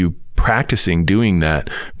how do you practicing doing that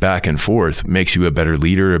back and forth makes you a better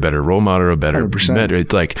leader, a better role model, a better mentor.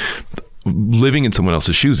 It's like living in someone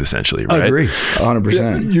else's shoes, essentially, right? I agree.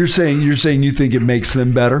 100%. You're saying you think it makes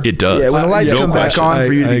them better? It does. Yeah, when the lights come back on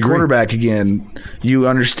for you to be quarterback again, you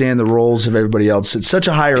understand the roles of everybody else. It's such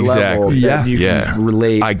a higher level that you can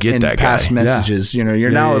relate and pass messages.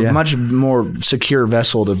 You're now a much more secure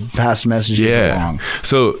vessel to pass messages along.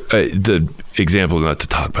 So the example, not to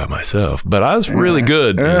talk about myself, but I was really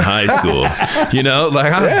good in high school. I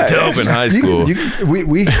was dope in high school.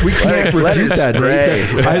 We can't refute that.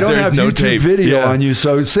 Right? I don't have no YouTube video on you,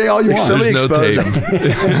 so say all you want. There's no tape.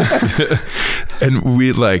 And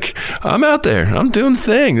I'm out there. I'm doing the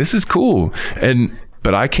thing. This is cool.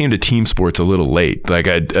 But I came to team sports a little late. Like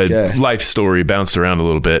life story, bounced around a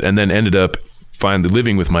little bit, and then ended up finally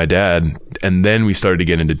living with my dad, and then we started to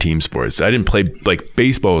get into team sports. I didn't play,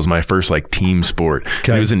 baseball was my first team sport.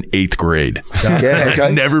 It was in 8th grade. I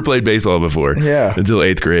never played baseball before until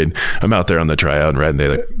 8th grade. I'm out there on the tryout, and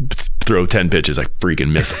they throw 10 pitches, I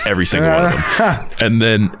freaking miss every single one of them.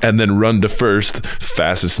 And then run to first,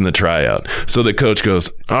 fastest in the tryout. So the coach goes,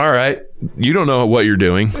 all right, you don't know what you're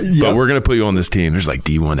doing, but we're going to put you on this team. There's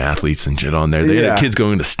D1 athletes and shit on there. They had kids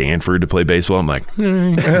going to Stanford to play baseball. I'm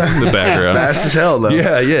in the background. Fast as hell, though.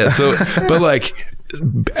 Yeah. So, but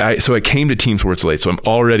I came to team sports late, so I'm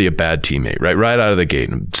already a bad teammate, right out of the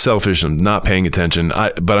gate. I'm selfish. I'm not paying attention,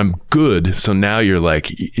 but I'm good. So now you're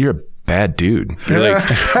a bad dude. You're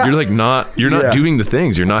not doing the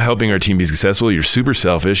things. You're not helping our team be successful. You're super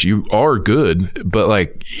selfish. You are good,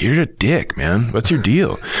 but you're a dick, man. What's your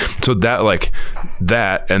deal? So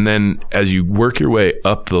that, and then as you work your way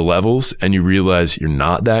up the levels and you realize you're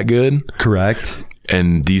not that good. Correct.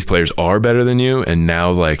 And these players are better than you. And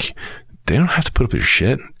now they don't have to put up with your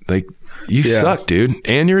shit. You suck, dude.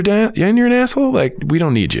 And you're an asshole. We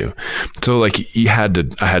don't need you. So I had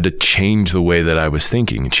to change the way that I was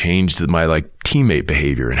thinking, change my teammate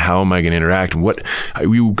behavior and how am I going to interact, and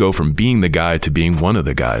we would go from being the guy to being one of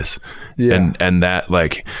the guys. Yeah. And that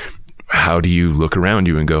how do you look around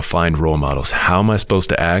you and go find role models? How am I supposed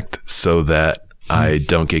to act so that I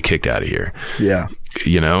don't get kicked out of here? Yeah.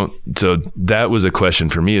 So that was a question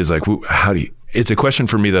for me, is how do you, it's a question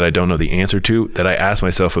for me that I don't know the answer to, that I ask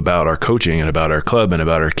myself about our coaching and about our club and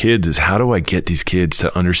about our kids, is how do I get these kids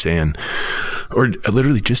to understand, or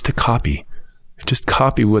literally just to copy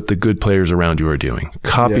what the good players around you are doing.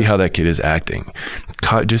 Copy how that kid is acting.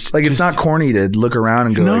 It's not corny to look around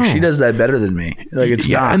and go, she does that better than me. It's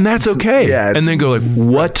not. And that's okay. Yeah, and then go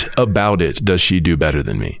what about it does she do better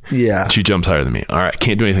than me? Yeah. She jumps higher than me. All right.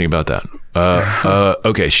 Can't do anything about that.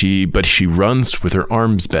 Okay, she runs with her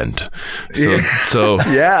arms bent. So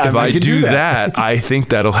Yeah, if I do that, I think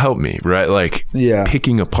that'll help me, right? Like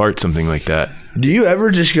picking apart something like that. Do you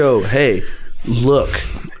ever just go, hey, look,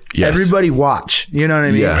 everybody watch, you know what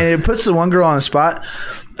I mean? Yeah. And it puts the one girl on a spot.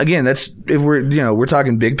 Again, that's if we're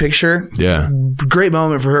talking big picture. Yeah. Great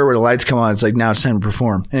moment for her where the lights come on. It's like, now it's time to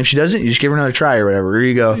perform. And if she doesn't, you just give her another try or whatever. Or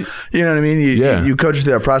you go, you know what I mean? You coach her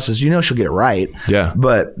through that process. You know she'll get it right. Yeah.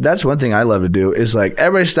 But that's one thing I love to do is like,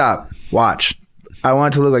 everybody stop, watch. I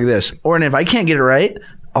want it to look like this. Or and if I can't get it right,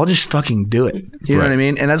 I'll just fucking do it. You know what I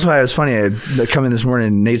mean? And that's why it was funny. I come in this morning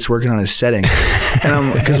and Nate's working on his setting.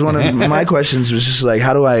 And because one of my questions was just like,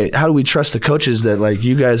 how do we trust the coaches that like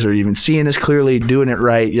you guys are even seeing this clearly, doing it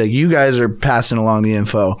right? Like you guys are passing along the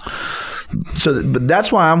info. So, but that's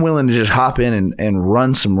why I'm willing to just hop in and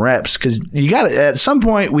run some reps, because you got to, at some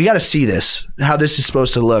point, we got to see this, how this is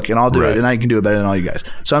supposed to look, and I'll do it, and I can do it better than all you guys.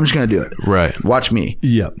 So I'm just going to do it. Right. Watch me.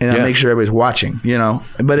 Yeah. And I'll make sure everybody's watching, you know.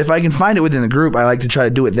 But if I can find it within the group, I like to try to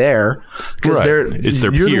do it there, because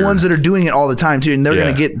you're the ones that are doing it all the time too, and they're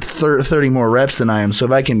going to get 30 more reps than I am. So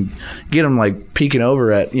if I can get them like peeking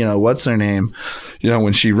over at, you know, what's their name, you know,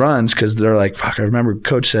 when she runs, because they're like, fuck, I remember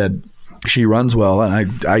Coach said she runs well,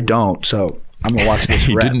 and I don't, so I'm gonna watch this.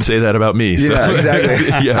 He rep. didn't say that about me. So. Yeah,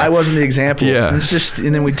 exactly. I wasn't the example. Yeah, and it's just,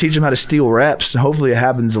 and then we teach them how to steal reps, and hopefully it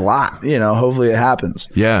happens a lot. You know, hopefully it happens.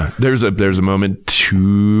 Yeah, there's a moment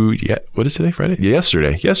what is today? Friday?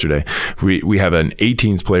 Yesterday. We have an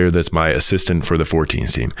 18s player that's my assistant for the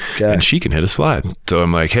 14s team, and she can hit a slide. So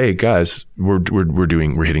I'm like, hey guys, we're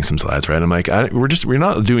hitting some slides, right? I'm like, we're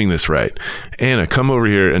not doing this right. Anna, come over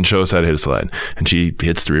here and show us how to hit a slide. And she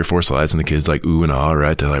hits 3 or 4 slides, and the kids like ooh and ah,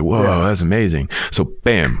 right? They're like, whoa, that's amazing. So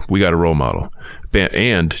bam, we got a role model.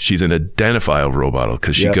 And she's an identifiable role model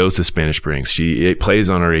because she goes to Spanish Springs. She plays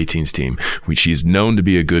on our 18s team. She's known to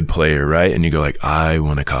be a good player, right? And you go like, I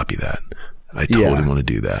want to copy that. I totally want to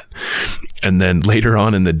do that. And then later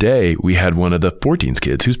on in the day, we had one of the 14s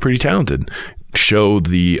kids who's pretty talented show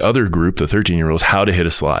the other group, the 13-year-olds, how to hit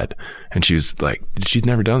a slide. And she's like, she's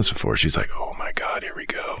never done this before. She's like, oh my God, here we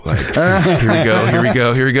go. Like,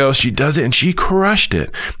 here we go. She does it and she crushed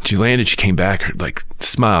it. She landed, she came back, like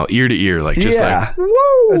smile, ear to ear, like just like, woo!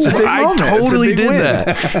 That's a big moment. I totally did win.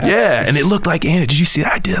 that. Yeah. And it looked like Anna. Did you see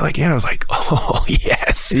that? I did it like Anna. I was like, oh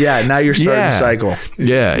yes. Yeah. Now you're starting the cycle.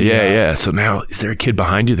 Yeah. So now is there a kid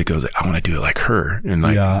behind you that goes, I want to do it like her? And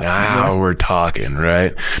like, now we're talking,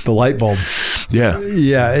 right? The light bulb. Yeah.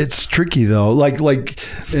 Yeah. It's tricky though. Like,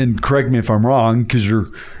 and correct me if I'm wrong, because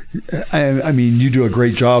I mean, you do a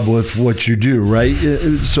great job with what you do, right?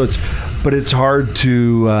 So it's hard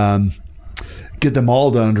to get them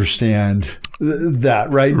all to understand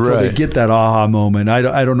that, right? Until they get that aha moment.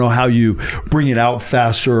 I don't know how you bring it out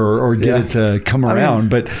faster or get it to come around,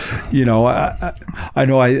 but you know, I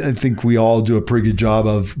know I think we all do a pretty good job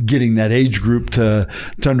of getting that age group to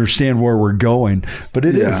understand where we're going. But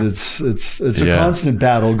it's a constant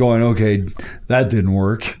battle going, okay, that didn't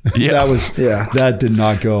work. Yeah. That did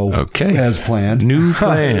not go as planned. New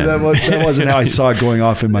plan. that wasn't how I saw it going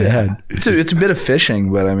off in my head. It's a bit of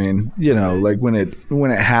fishing, but I mean, you know, like when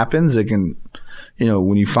it happens, it can, you know,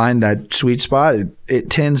 when you find that sweet spot, it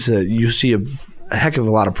tends to, you see a heck of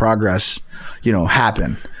a lot of progress, you know,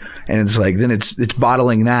 happen. And it's like, then it's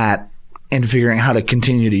bottling that and figuring out how to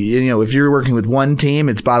continue to, you know, if you're working with one team,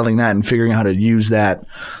 it's bottling that and figuring out how to use that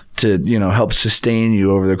to, you know, help sustain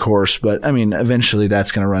you over the course. But I mean, eventually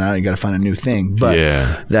that's going to run out. You got to find a new thing. But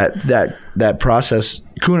that process,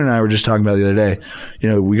 Kuhn and I were just talking about the other day, you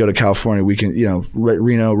know, we go to California, we can, you know,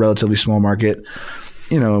 Reno, relatively small market.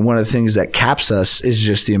 You know, and one of the things that caps us is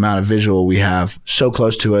just the amount of visual we have so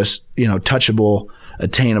close to us, you know, touchable,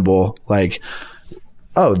 attainable, like,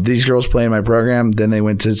 oh, these girls play in my program, then they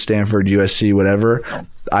went to Stanford, USC, whatever.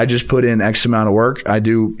 I just put in X amount of work. I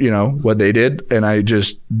do, you know, what they did. And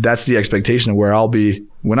that's the expectation of where I'll be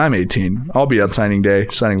when I'm 18. I'll be on signing day,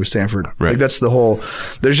 signing with Stanford. Right. Like that's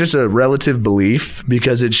there's just a relative belief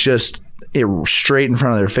because it's just, straight in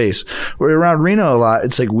front of their face. We're around Reno a lot.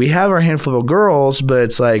 It's like we have our handful of girls, but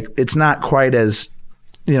it's like it's not quite as,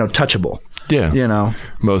 you know, touchable. Yeah, you know,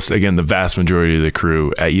 the vast majority of the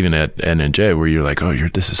crew, even at NNJ, where you're like, oh,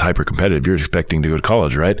 this is hyper competitive. You're expecting to go to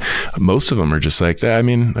college, right? Most of them are just like, I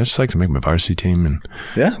mean, I just like to make my varsity team, and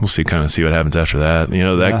we'll see what happens after that. You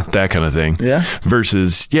know, that kind of thing. Yeah.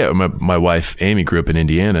 Versus, my wife Amy grew up in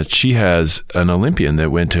Indiana. She has an Olympian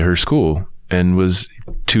that went to her school and was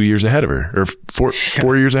 2 years ahead of her, or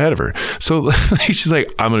 4 years ahead of her. So she's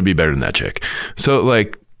like, I'm going to be better than that chick. So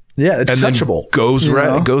like, Yeah, it's and touchable.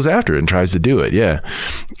 Then goes after it and tries to do it. Yeah.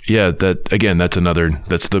 That again, that's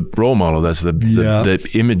the role model. That's the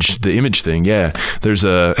image thing. Yeah. There's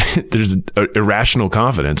a irrational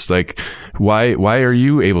confidence. Like, why are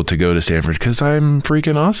you able to go to Stanford? Because I'm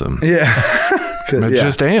freaking awesome. Yeah. I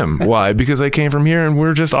just am. Why? Because I came from here and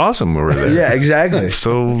we're just awesome over there. Yeah, exactly.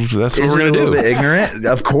 So that's what we're going to do. A little bit ignorant?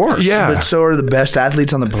 Of course. Yeah. But so are the best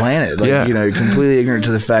athletes on the planet. Like, you're completely ignorant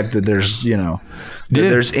to the fact that there's,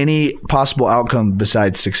 there's any possible outcome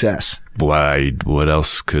besides success. Why? What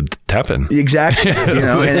else could happen? Exactly.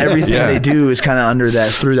 And everything they do is kind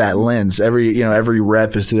of through that lens. Every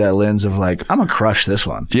rep is through that lens of like, I'm gonna crush this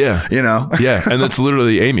one. Yeah. Yeah. And that's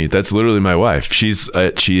literally Amy. That's literally my wife. she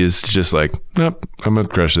is just like, nope, I'm gonna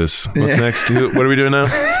crush this. What's next? What are we doing now?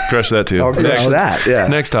 Crush that too.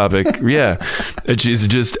 Next topic. Yeah. And she's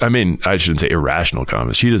just, I shouldn't say irrational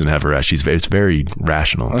confidence. She doesn't have it's very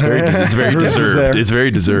rational. It's very deserved. It's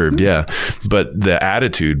very deserved. Yeah. But the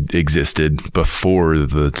attitude existed before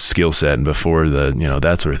the skill set and before the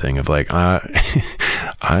that sort of thing of like,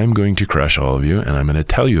 I'm going to crush all of you and I'm going to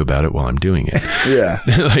tell you about it while I'm doing it. Yeah.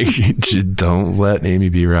 Like, don't let Amy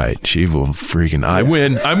be right. She will freaking I'm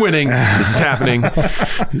winning. This is happening.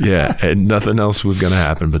 Yeah. And nothing else was going to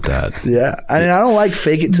happen but that. Yeah. I don't like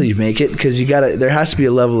fake it till you make it, because there has to be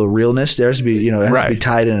a level of realness. There has to be, it has to be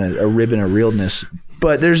tied in a ribbon of realness.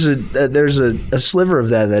 But there's a sliver of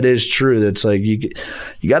that is true. That's like you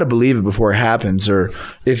got to believe it before it happens. Or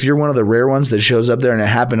if you're one of the rare ones that shows up there and it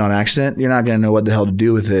happened on accident, you're not going to know what the hell to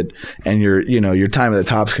do with it, and your time at the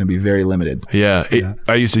top is going to be very limited. Yeah,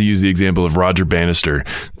 I used to use the example of Roger Bannister,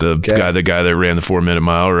 the guy that ran the 4-minute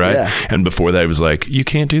mile, right? Yeah. And before that, it was like, you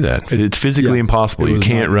can't do that. It's physically impossible. You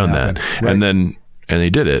can't run that. Right. And they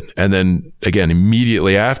did it. And then again,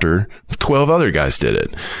 immediately after, 12 other guys did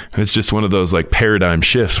it. And it's just one of those like paradigm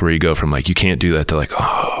shifts where you go from like, you can't do that to like, you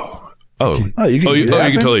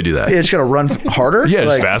can totally do that. Yeah, it's got to run harder. Yeah,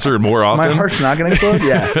 it's faster and more often. My heart's not going to explode.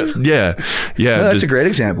 Yeah. Yeah. No, that's a great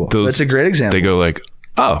example. That's a great example. They go like,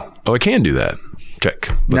 I can do that. Check.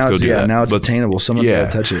 Let's go do that. Now it's attainable. Someone's got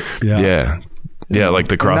to touch it. Yeah, like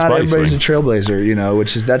the cross body swing. Not everybody's a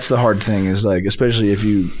trailblazer, that's the hard thing, is like, especially if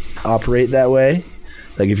you operate that way.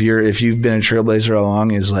 Like if you've been a trailblazer all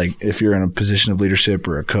along, is like if you're in a position of leadership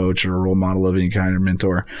or a coach or a role model of any kind or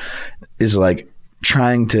mentor, is like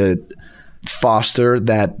trying to foster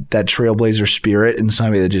that trailblazer spirit in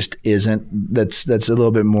somebody that just isn't, that's a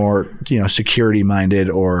little bit more, security minded,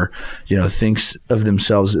 or, thinks of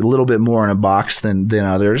themselves a little bit more in a box than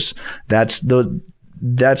others. That's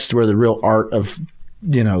where the real art of,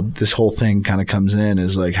 this whole thing kind of comes in,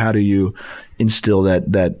 is like, how do you instill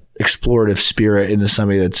that explorative spirit into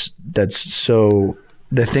somebody that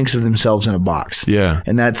thinks of themselves in a box. Yeah.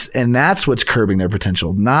 And that's what's curbing their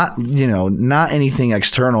potential. Not anything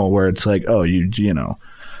external where it's like, oh, you're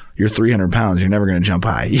 300 pounds, you're never going to jump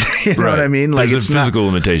high. You know what I mean? Like, there's a physical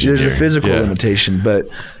limitation. There's a physical limitation, but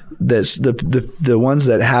the ones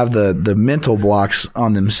that have the mental blocks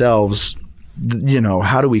on themselves,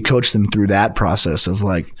 how do we coach them through that process of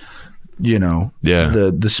like,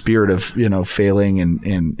 the spirit of, failing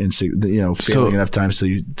and failing enough times so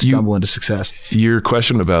you stumble into success. Your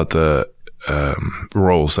question about the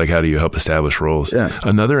roles, like how do you help establish roles? Yeah.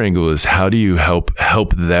 Another angle is how do you help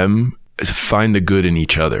them find the good in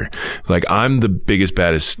each other? Like, I'm the biggest,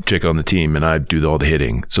 baddest chick on the team and I do all the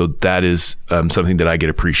hitting. So that is something that I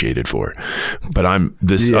get appreciated for. But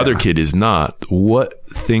other kid is not. What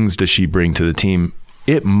things does she bring to the team?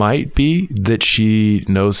 It might be that she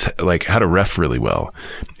knows like how to ref really well.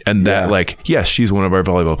 And that yes, she's one of our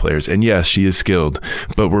volleyball players, and yes, she is skilled,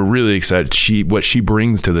 but we're really excited. What she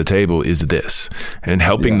brings to the table is this, and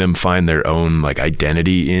helping them find their own like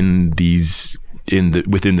identity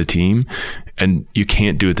within the team. And you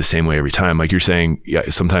can't do it the same way every time. Like you're saying,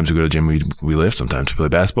 sometimes we go to the gym, we lift, sometimes we play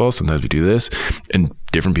basketball, sometimes we do this, and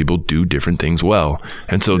different people do different things well.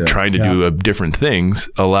 And so trying to do different things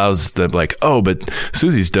allows them like, oh, but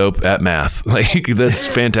Susie's dope at math. Like, that's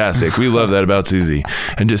fantastic. We love that about Susie.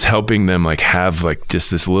 And just helping them like have like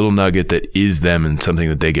just this little nugget that is them and something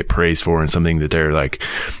that they get praised for and something that they're like,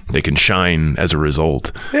 they can shine as a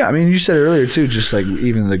result. Yeah. I mean, you said earlier too, just like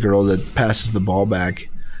even the girl that passes the ball back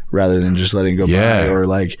rather than just letting it go by, or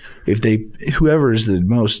like whoever is the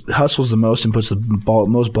most, hustles the most and puts the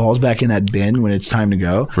most balls back in that bin when it's time to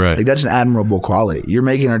go. Right. Like, that's an admirable quality. You're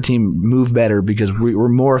making our team move better because we're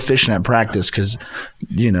more efficient at practice because,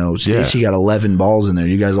 Stacy got 11 balls in there.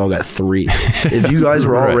 You guys all got 3. If you guys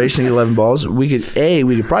were all racing 11 balls, we could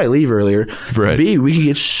probably leave earlier. Right. B, we could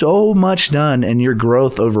get so much done, and your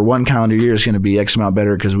growth over one calendar year is going to be X amount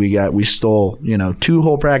better because we stole, 2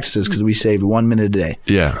 whole practices because we saved 1 minute a day.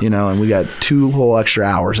 Yeah. and we got 2 whole extra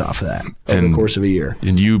hours off of that over the course of a year.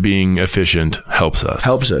 And you being efficient helps us.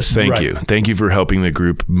 Thank you. Thank you for helping the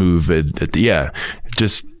group move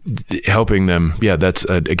just helping them. Yeah, that's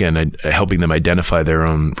again helping them identify their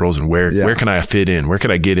own roles and where can I fit in? Where can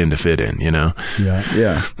I get in to fit in?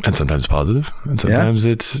 Yeah. And sometimes positive, and sometimes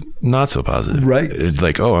it's not so positive. Right. It's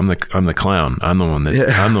like, oh, I'm the clown. I'm the one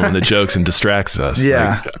that jokes and distracts us.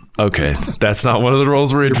 Yeah. Like, okay, that's not one of the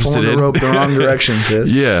roles we're interested in. The rope the wrong direction, sis.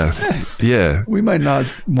 Yeah. We might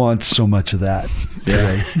not want so much of that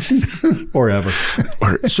today or ever.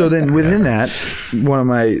 So then within that,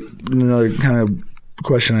 another kind of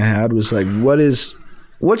question I had was like,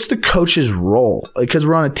 what's the coach's role? Because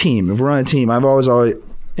we're on a team. If we're on a team, I've always, and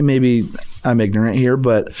maybe I'm ignorant here,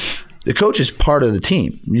 but the coach is part of the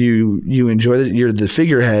team. You enjoy it. You're the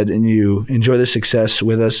figurehead, and you enjoy the success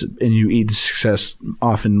with us, and you eat the success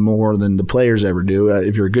often more than the players ever do.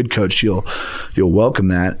 If you're a good coach, you'll welcome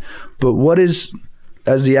that. But what is,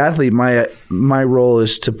 as the athlete, my role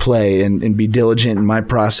is to play and be diligent in my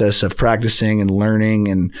process of practicing and learning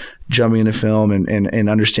and jumping into film and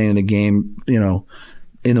understanding the game,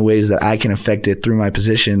 in the ways that I can affect it through my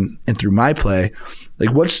position and through my play.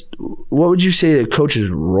 Like, what would you say a coach's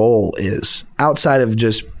role is outside of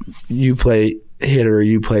just you play hitter,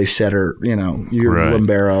 you play setter, you're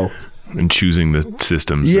libero, and choosing the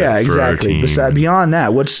systems. Yeah, exactly. Beyond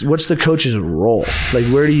that, what's the coach's role? Like,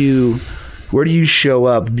 where do you show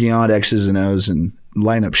up beyond X's and O's and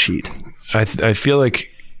lineup sheet? I feel like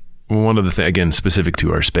one of the things, again, specific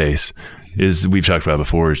to our space, is we've talked about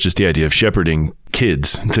before, is just the idea of shepherding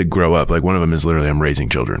kids to grow up. Like, one of them is literally I'm raising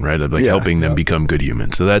children, right? Like helping them become good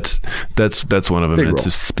humans. So that's one of them. And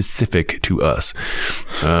it's specific to us.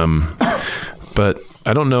 But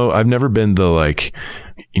I don't know. I've never been the like,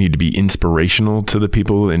 you need to be inspirational to the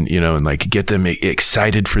people and, and like get them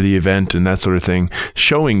excited for the event and that sort of thing.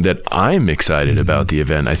 Showing that I'm excited about the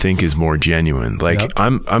event, I think, is more genuine. Like,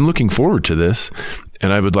 I'm looking forward to this,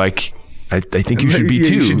 and I would like, I think you should be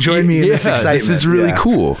too. You should join me in this excitement. This is really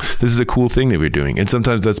cool. This is a cool thing that we're doing. And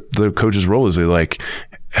sometimes that's the coach's role, is they like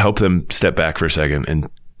help them step back for a second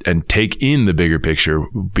and take in the bigger picture,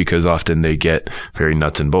 because often they get very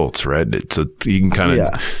nuts and bolts, right? So you can kind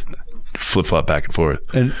of flip-flop back and forth.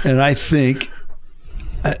 And I think,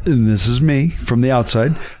 and this is me from the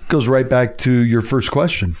outside, goes right back to your first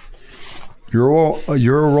question. You're a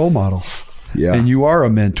role model. Yeah. And you are a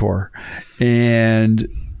mentor. And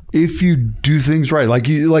if you do things right, like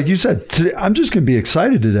you said, today, I'm just going to be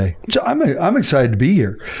excited today. I'm excited to be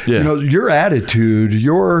here. Yeah. Your attitude,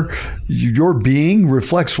 your being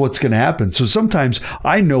reflects what's going to happen. So sometimes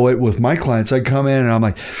I know it with my clients. I come in and I'm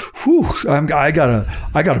like, whew, I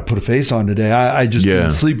gotta put a face on today. I just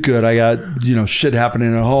didn't sleep good. I got, shit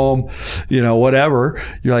happening at home, whatever.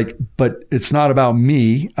 You're like, but it's not about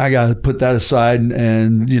me. I got to put that aside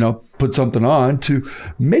and put something on to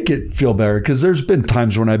make it feel better. Because there's been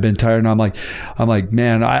times when I've been tired and I'm like,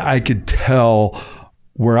 man, I could tell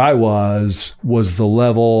where I was the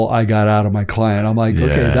level I got out of my client. I'm like,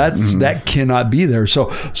 okay, that cannot be there.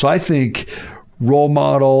 So I think role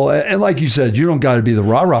model, and like you said, you don't got to be the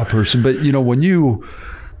rah-rah person, but when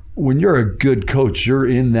you're a good coach, you're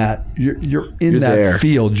in that there.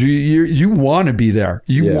 Field. You want to be there.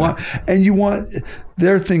 You want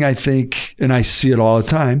their thing, I think, and I see it all the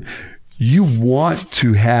time. You want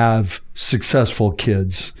to have successful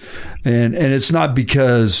kids, and it's not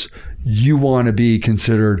because you want to be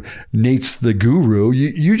considered Nate's the guru.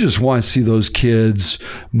 You just want to see those kids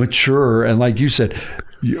mature, and like you said,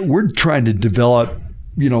 we're trying to develop,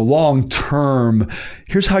 long term.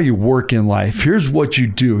 Here's how you work in life. Here's what you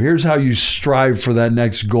do. Here's how you strive for that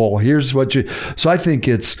next goal. So I think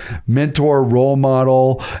it's mentor, role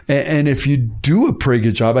model. And if you do a pretty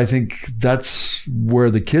good job, I think that's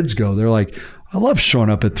where the kids go. They're like, I love showing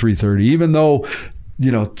up at 3:30, even though,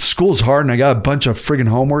 school's hard and I got a bunch of friggin'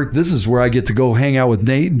 homework. This is where I get to go hang out with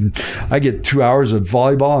Nate, and I get 2 hours of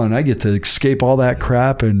volleyball and I get to escape all that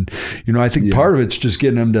crap. And, I think part of it's just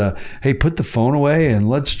getting them to, hey, put the phone away and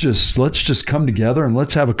let's just come together and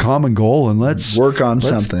let's have a common goal and let's work on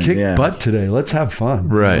something. Kick butt today. Let's have fun.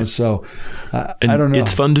 Right. So I don't know.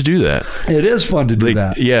 It's fun to do that. It is fun to do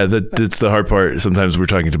that. Yeah. That's the hard part. Sometimes we're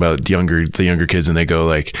talking about the younger kids and they go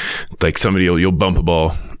like somebody you'll bump a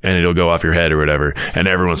ball and it'll go off your head or whatever, and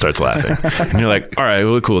everyone starts laughing. And you're like, all right,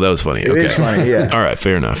 well, cool, that was funny. Okay. It's funny, yeah. All right,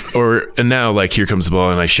 fair enough. And now, like, here comes the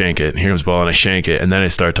ball and I shank it, and here comes the ball and I shank it, and then I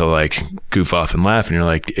start to like goof off and laugh, and you're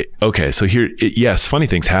like, okay, so yes, funny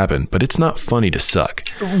things happen, but it's not funny to suck.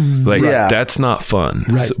 Like, that's not fun.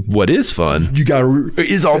 Right. So what is fun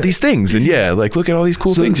is all these things, and like, look at all these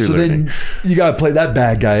cool things you're learning. Then you got to play that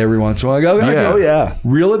bad guy every once in a while. Oh yeah.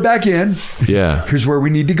 Reel it back in. Yeah. Here's where we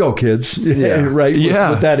need to go, kids. Yeah. Right.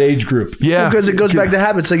 With that age group. Yeah. Because it goes back to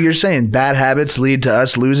habits, like you're saying. Bad habits lead to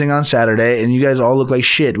us losing on Saturday, and you guys all look like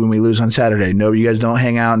shit when we lose on Saturday. No, you guys don't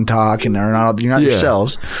hang out and talk, and you're not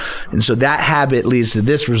yourselves. And so that habit leads to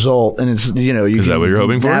this result, and it's you is that what you're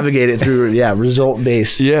hoping for? Navigate it through result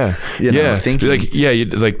based. Thinking.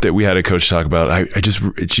 Like that. We had a coach talk about.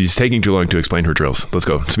 She's taking too long to explain her drills. Let's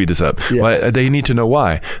go speed this up. Yeah. Well, they need to know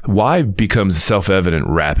why. Why becomes self-evident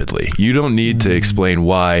rapidly. You don't need to explain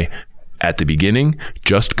why at the beginning.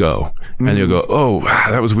 Just go, and you'll go, oh,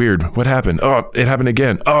 that was weird. What happened? Oh, it happened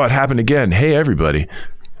again. Oh, it happened again. Hey, everybody,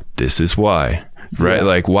 this is why. Right? Yeah.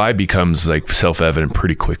 Like, why becomes like self-evident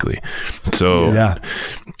pretty quickly. So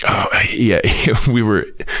we were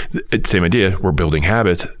same idea. We're building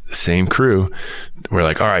habits, same crew. We're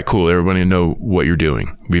like, all right, cool. Everybody know what you're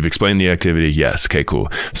doing. We've explained the activity. Yes. Okay, cool.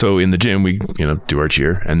 So in the gym, we, do our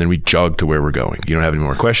cheer, and then we jog to where we're going. You don't have any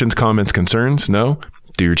more questions, comments, concerns? No?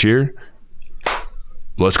 Do your cheer.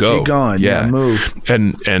 Let's go. Keep going. Yeah, move.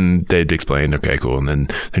 And they'd explain, okay, cool. And then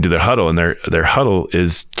they do their huddle, and their huddle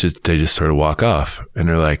is just, they just sort of walk off, and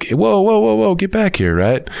they're like, whoa, get back here,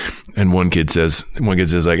 right? And one kid says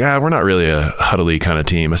like, we're not really a huddly kind of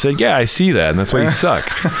team. I said, yeah, I see that, and that's why you suck.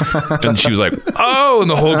 And she was like, oh, and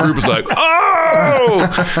the whole group was like, oh.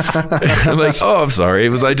 I'm like, oh, I'm sorry.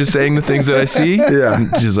 Was I just saying the things that I see? Yeah.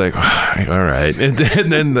 And she's like, all right. And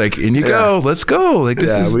then like, in you go, let's go. Like,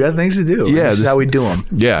 this is, we got things to do. Yeah, this is how we do them.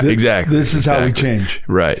 Yeah, exactly. This is how we change.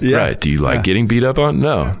 Right, yeah. right. Do you like getting beat up on?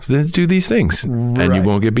 No. So then do these things, and you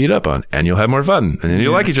won't get beat up on, and you'll have more fun, and then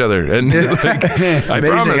you'll like each other. And like, I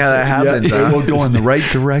promise. How that happens. It will go in the right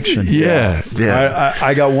direction. Yeah.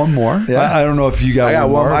 I got one more. Yeah. I don't know if you got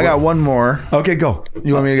one more. I got one more. Okay, go.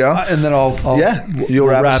 You want me to go? And then I'll you'll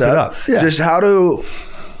wrap it up. Yeah. Just how do...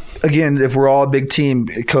 Again, if we're all a big team,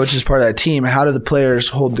 coach is part of that team, how do the players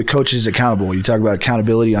hold the coaches accountable? You talk about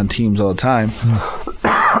accountability on teams all the time.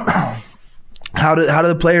 How do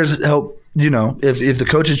the players help, if the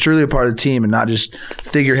coach is truly a part of the team and not just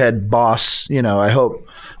figurehead boss, I hope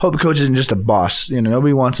the coach isn't just a boss.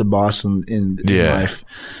 Nobody wants a boss in life,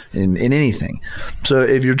 in anything. So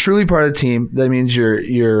if you're truly part of the team, that means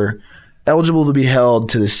you're eligible to be held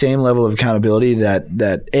to the same level of accountability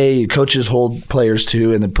that coaches hold players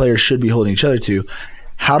to, and the players should be holding each other to.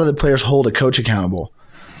 How do the players hold a coach accountable?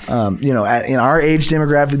 In our age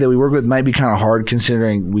demographic that we work with, might be kind of hard,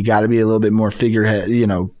 considering we got to be a little bit more figurehead,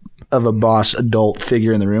 of a boss adult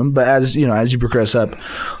figure in the room. But as you progress up,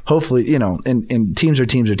 hopefully, and teams are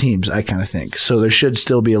teams, I kind of think. So there should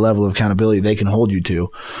still be a level of accountability they can hold you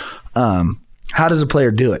to. How does a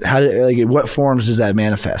player do it? What forms does that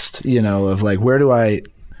manifest? Of like, where do I,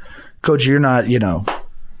 coach, you're not,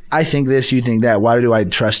 I think this, you think that. Why do I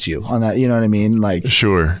trust you on that? You know what I mean? Like,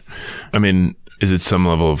 sure. I mean, is it some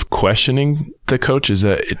level of questioning the coach? Is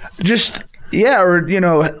that it? Just, yeah. Or,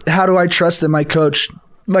 how do I trust that my coach,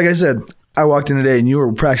 like I said, I walked in today and you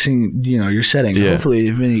were practicing, your setting. Yeah. Hopefully,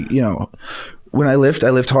 if any, when I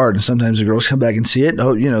lift hard, and sometimes the girls come back and see it.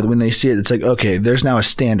 Oh, when they see it, it's like, okay, there's now a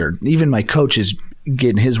standard. Even my coach is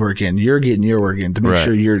getting his work in. You're getting your work in to make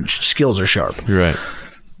sure your skills are sharp. Right.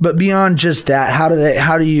 But beyond just that,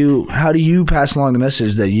 how do you pass along the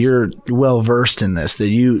message that you're well versed in this, that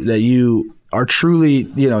you are truly,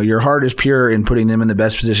 your heart is pure in putting them in the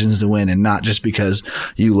best positions to win, and not just because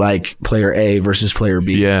you like player A versus player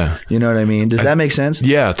B. Yeah. You know what I mean? Does that make sense?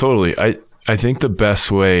 Yeah, totally. I think the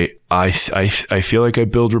best way I feel like I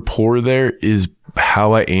build rapport there is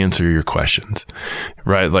how I answer your questions,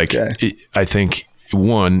 right? Like, I think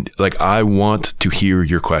one, like, I want to hear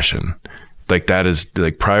your question. Like, that is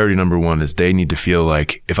like priority number one, is they need to feel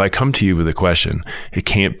like if I come to you with a question, it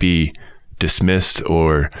can't be dismissed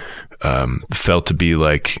or felt to be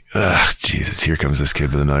like, Jesus, here comes this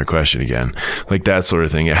kid with another question again. Like, that sort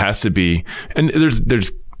of thing. It has to be, and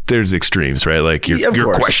there's extremes, right? Like,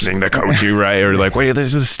 you're questioning the coach, right? Or like, wait,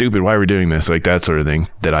 this is stupid. Why are we doing this? Like, that sort of thing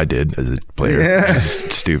that I did as a player. Yeah.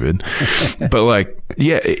 Just stupid. But like,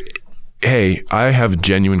 hey, I have a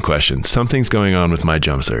genuine question. Something's going on with my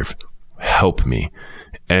jump serve. Help me.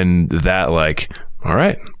 And that, like, all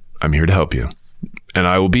right, I'm here to help you. And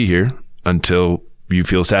I will be here until you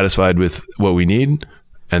feel satisfied with what we need.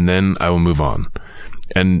 And then I will move on.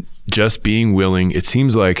 And just being willing. It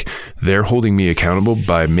seems like they're holding me accountable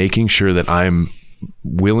by making sure that I'm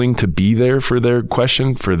willing to be there for their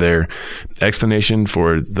question, for their explanation,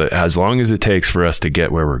 for as long as it takes for us to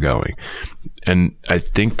get where we're going. And I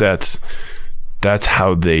think that's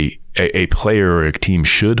how a player or a team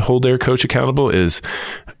should hold their coach accountable is,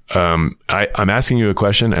 I'm asking you a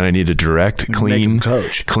question and I need a direct, clean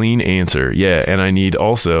answer. Yeah. And I need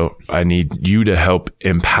you to help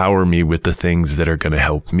empower me with the things that are going to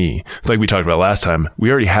help me. Like we talked about last time,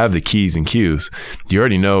 we already have the keys and cues. You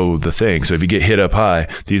already know the thing. So if you get hit up high,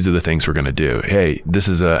 these are the things we're going to do. Hey, this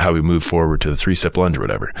is how we move forward to the 3-step lunge or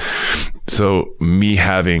whatever. So me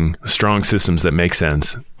having strong systems that make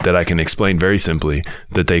sense, that I can explain very simply,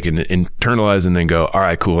 that they can internalize and then go, all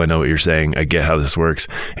right, cool. I know what you're saying. I get how this works.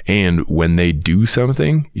 And when they do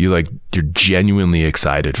something, you're genuinely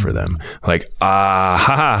excited for them. Like,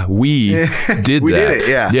 we did that. We did it.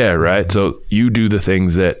 Yeah. Yeah. Right. So you do the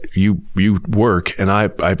things that you work, and I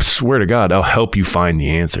swear to God, I'll help you find the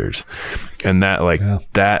answers. And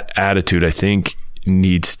that attitude, I think,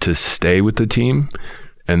 needs to stay with the team.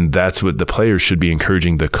 And that's what the players should be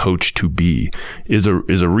encouraging the coach to be, is a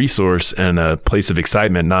resource and a place of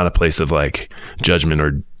excitement, not a place of like judgment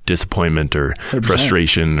or disappointment or 100%.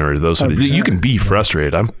 Frustration or those sort of things. You can be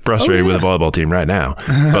frustrated. I'm frustrated with a volleyball team right now,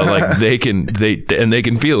 but like they can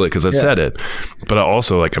feel it because I've said it. But I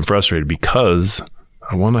also I'm frustrated because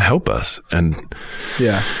I want to help us, and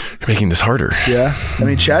you're making this harder. Yeah. I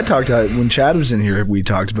mean, Chad talked about it when Chad was in here. We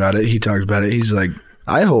talked about it. He talked about it. He's like,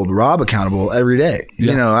 I hold Rob accountable every day.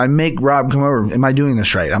 Yeah. You know, I make Rob come over. Am I doing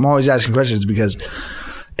this right? I'm always asking questions because,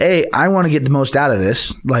 I want to get the most out of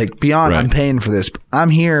this. Like beyond, I'm paying for this. I'm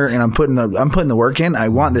here and I'm putting the work in. I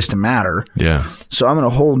want this to matter. Yeah. So I'm going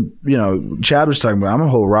to hold. Chad was talking about. I'm going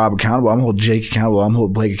to hold Rob accountable. I'm going to hold Jake accountable. I'm going to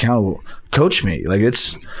hold Blake accountable. Coach me. Like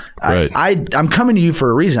it's. Right. I'm coming to you for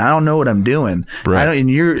a reason. I don't know what I'm doing. Right.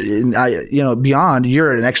 Beyond,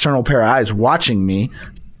 you're an external pair of eyes watching me.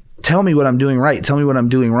 Tell me what I'm doing right. Tell me what I'm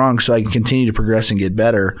doing wrong so I can continue to progress and get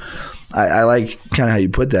better. I like kind of how you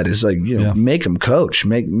put that. It's like, make them coach.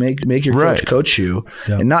 Make your coach you.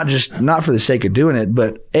 Yeah. And not for the sake of doing it,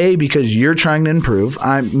 but because you're trying to improve.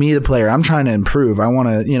 Me, the player, I'm trying to improve. I want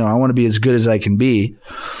to be as good as I can be.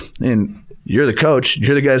 And you're the coach.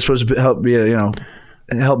 You're the guy that's supposed to help me,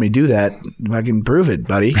 help me do that. I can prove it,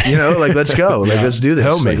 buddy. Let's go. Let's do this.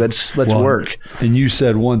 Help me. Let's work. And you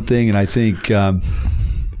said one thing, and I think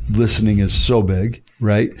listening is so big,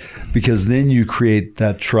 right? Because then you create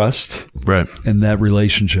that trust, right, and that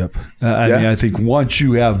relationship. I mean, I think once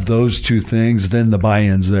you have those two things, then the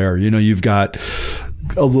buy-in's there. You've got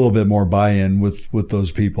a little bit more buy-in with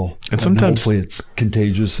those people, and sometimes hopefully it's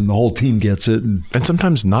contagious and the whole team gets it. And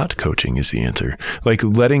sometimes not coaching is the answer.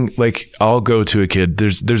 I'll go to a kid.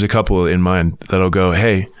 There's a couple in mind that'll go,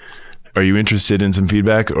 "Hey, are you interested in some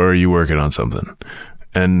feedback, or are you working on something?"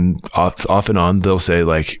 And off and on, they'll say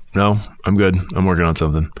like, "No, I'm good. I'm working on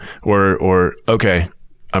something," or "Okay,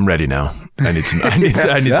 I'm ready now. I need some help.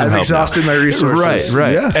 I've exhausted my resources."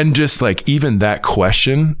 Right. Yeah. And just like even that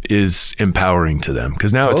question is empowering to them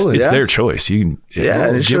because now it's their choice. And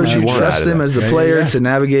it shows you trust them as the player to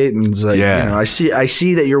navigate. And it's like, I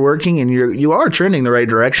see that you're working and you are trending the right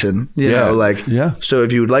direction. So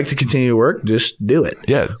if you would like to continue to work, just do it.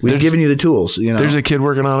 Yeah. We've given you the tools. There's a kid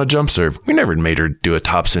working on a jump serve. We never made her do a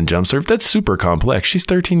top spin jump serve. That's super complex. She's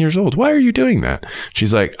 13 years old. Why are you doing that?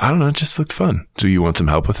 She's like, I don't know. It just looked fun. Do you want some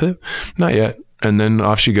help with it? Not yet. And then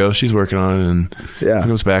off she goes. She's working on it and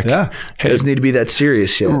comes back. Yeah. Hey, it doesn't need to be that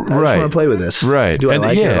serious yet. I just want to play with this. Right. Do I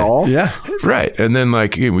like it at all? Yeah. Right. And then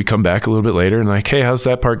we come back a little bit later and like, hey, how's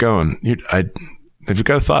that part going? If you've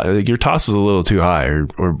got a thought, your toss is a little too high or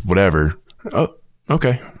whatever. Oh,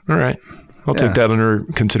 okay. All right. I'll take that under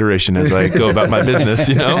consideration as I go about my business,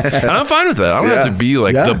 And I'm fine with that. I don't have to be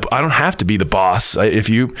I don't have to be the boss. If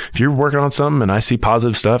you're working on something and I see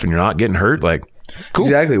positive stuff and you're not getting hurt, like, cool.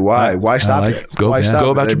 Exactly. Why stop it? Go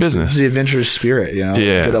about your business. It's the adventurous spirit,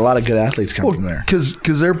 Yeah. A lot of good athletes come from there.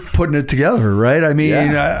 Because they're putting it together, right? I mean,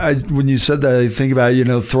 I when you said that, I think about,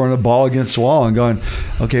 throwing a ball against the wall and going,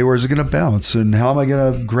 okay, where's it going to bounce? And how am I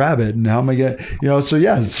going to grab it? And how am I going to, so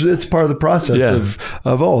it's part of the process of,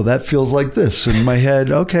 that feels like this. In my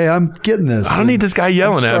head, okay, I'm getting this. I don't need this guy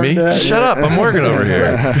yelling at me. Shut up. I'm working over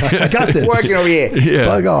here. I got this. Working over here. Yeah.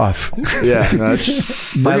 Bug off. Yeah.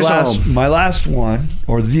 That's my last one,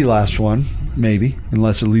 or the last one, maybe,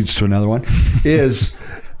 unless it leads to another one, is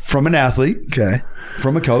from an athlete,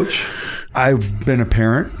 from a coach. I've been a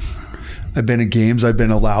parent. I've been at games. I've been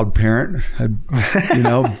a loud parent. I've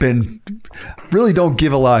really don't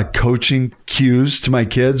give a lot of coaching cues to my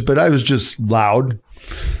kids, but I was just loud.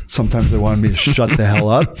 Sometimes they wanted me to shut the hell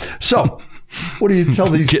up. So what do you tell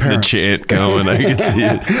these Getting parents? Getting a chant going. I can see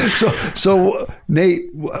it. So Nate,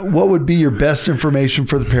 what would be your best information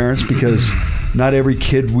for the parents? Because not every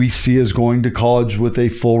kid we see is going to college with a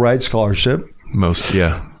full ride scholarship. Most.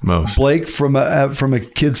 Blake, from a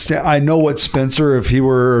kid's I know what Spencer, if he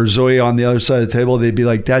were, or Zoe on the other side of the table, they'd be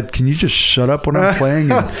like, Dad, can you just shut up when I'm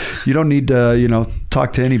playing? And you don't need to,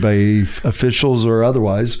 talk to anybody, officials or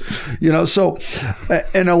otherwise, so,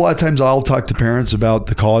 and a lot of times I'll talk to parents about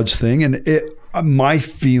the college thing. And my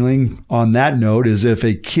feeling on that note is if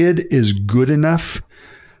a kid is good enough,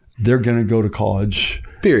 they're going to go to college.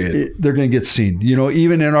 Period. They're going to get seen.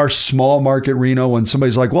 Even in our small market Reno, when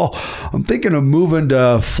somebody's like, well, I'm thinking of moving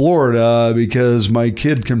to Florida because my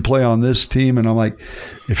kid can play on this team. And I'm like,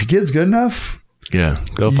 if your kid's good enough, go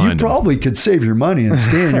find him. You probably could save your money and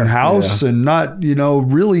stay in your house and not,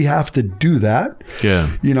 really have to do that.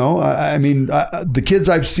 Yeah. The kids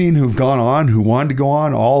I've seen who wanted to go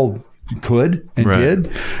on, all could and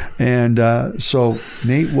did. And so,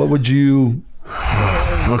 Nate, what would you...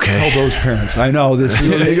 tell those parents? I know this. We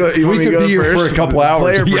could be here for a couple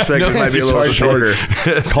hours. Player perspective might be a little shorter.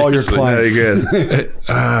 Call your client. Good.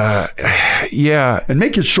 And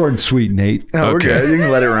make it short and sweet, Nate. We're good. You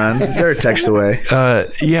can let it run. They're a text away.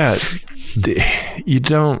 You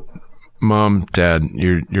don't, Mom, Dad.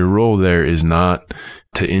 Your role there is not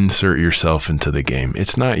to insert yourself into the game.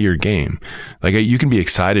 It's not your game. Like, you can be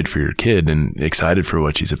excited for your kid and excited for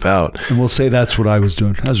what she's about. And we'll say that's what I was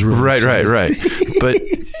doing. I was really excited. Right. But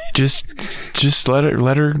just let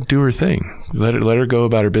her do her thing. Let her go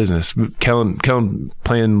about her business. Kellen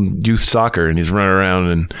playing youth soccer, and he's running around,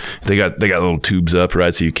 and they got little tubes up,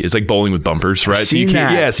 right? So it's like bowling with bumpers, right? So you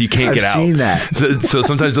can't get out. I've seen that. So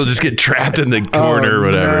sometimes they'll just get trapped in the corner or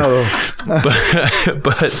whatever. No.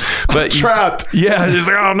 But trapped. Just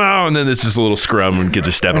like, oh no, and then it's just a little scrum when kids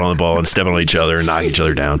are stepping on the ball and stepping on each other and knocking each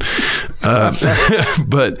other down.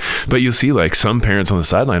 But you'll see, like, some parents on the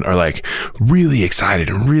sideline are like really excited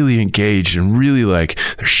and really engaged and really, like,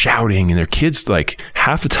 they're shouting, and their kids, like,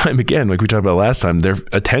 half the time, again, like we talked about last time, their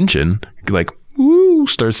attention, like,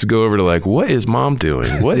 starts to go over to, like, what is Mom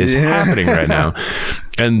doing? What is happening right now?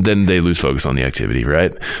 And then they lose focus on the activity,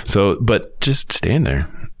 right? So, but just stand there.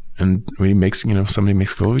 And somebody makes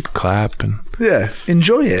a goal, we clap and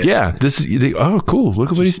enjoy it. Cool.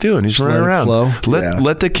 Look at what he's doing. He's running around.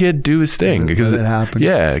 Let the kid do his thing, because it happen.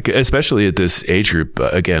 Yeah, especially at this age group.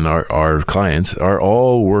 Again, our clients are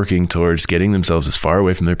all working towards getting themselves as far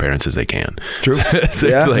away from their parents as they can. True.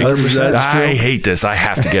 So I hate this. I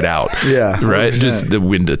have to get out. Right. 100%. Just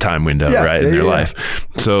the time window, right, in their life.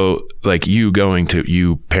 So, like, you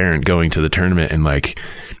parent going to the tournament and, like,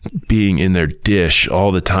 being in their dish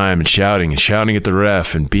all the time and shouting at the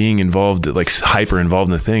ref and being involved, like, hyper involved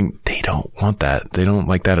in the thing. They don't want that. They don't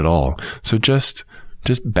like that at all. So just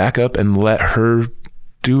back up and let her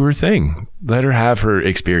do her thing. Let her have her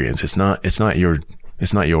experience. It's not yours.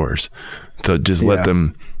 So just let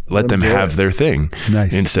them have their thing.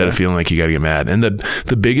 Nice. Instead of feeling like you got to get mad. And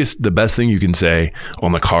the best thing you can say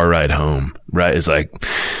on the car ride home, right, is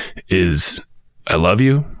I love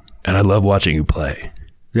you and I love watching you play.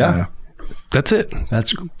 Yeah. That's it.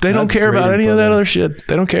 They don't care about any of that other shit.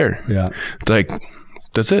 They don't care. Yeah. It's like,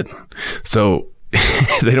 that's it. So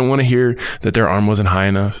they don't want to hear that their arm wasn't high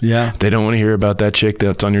enough. Yeah. They don't want to hear about that chick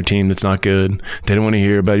that's on your team that's not good. They don't want to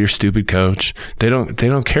hear about your stupid coach. They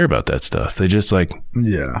don't care about that stuff. They just, like,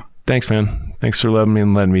 thanks, man. Thanks for loving me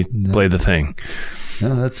and letting me play the thing.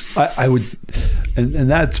 No, I would, and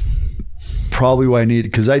that's probably why I need,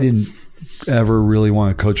 because I didn't ever really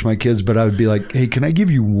want to coach my kids, but I would be like, hey, can I give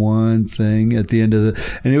you one thing at the end of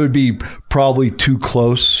and it would be probably too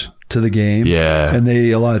close to the game. Yeah. And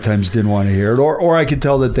they a lot of times didn't want to hear it, or I could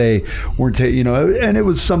tell that they weren't, and it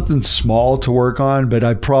was something small to work on, but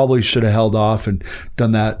I probably should have held off and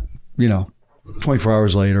done that, 24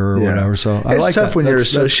 hours later or whatever. So I like tough that. when you're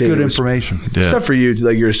associated good with information. It's tough for you,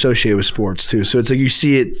 like, you're associated with sports too. So it's like you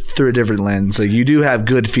see it through a different lens. Like, you do have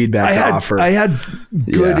good feedback to offer. I had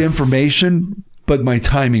good information, but my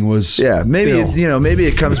timing was maybe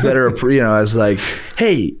it comes better as, like,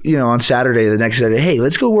 hey, on Saturday, the next Saturday, hey,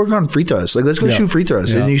 let's go work on free throws. Like, let's go shoot free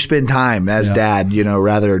throws, and you spend time as dad,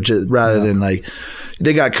 rather than, like,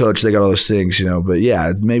 they got coach, they got all those things, but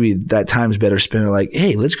maybe that time's better spent, like,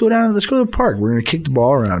 hey, let's go to the park, we're gonna kick the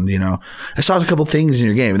ball around. I saw a couple things in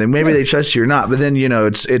your game, and then maybe they trust you or not, but then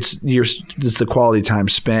it's the quality time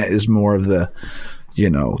spent is more of the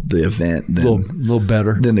the event than, little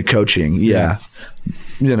better than the coaching. How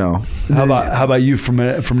about you from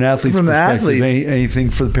an athlete's perspective? Anything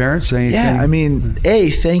for the parents? Anything? Yeah, I mean,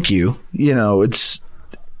 thank you. It's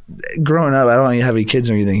growing up, I don't even have any kids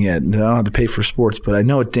or anything yet. I don't have to pay for sports, but I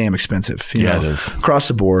know it's damn expensive. You know, it is. Across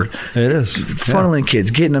the board. It is. Funneling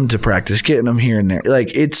kids, getting them to practice, getting them here and there.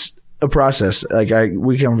 Like, it's a process. Like,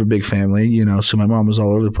 we come from a big family, you know, so my mom was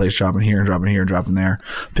all over the place, dropping here and dropping here and dropping there,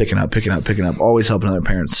 picking up, always helping other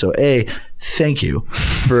parents. So thank you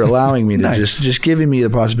for allowing me to Nice. just giving me the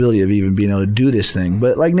possibility of even being able to do this thing.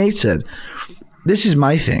 But like Nate said, this is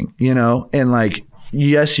my thing, you know, and like,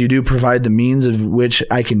 yes, you do provide the means of which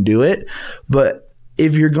I can do it, but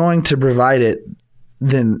if you're going to provide it,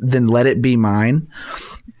 then let it be mine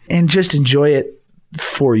and just enjoy it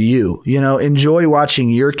for you. You know, enjoy watching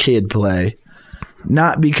your kid play,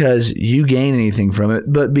 not because you gain anything from it,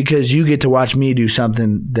 but because you get to watch me do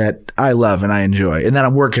something that I love and I enjoy and that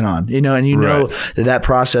I'm working on, you know, and you know that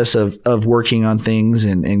process of working on things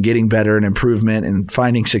and getting better and improvement and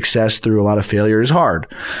finding success through a lot of failure is hard,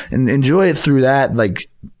 and enjoy it through that, like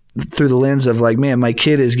through the lens of like, man, my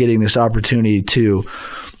kid is getting this opportunity to,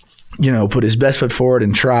 you know, put his best foot forward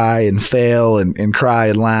and try and fail and cry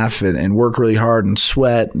and laugh and work really hard and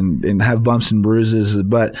sweat and have bumps and bruises.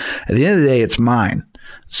 But at the end of the day, it's mine.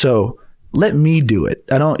 So let me do it.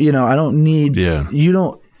 I don't need, you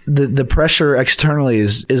don't, the pressure externally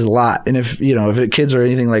is a lot. And if kids are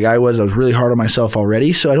anything like I was really hard on myself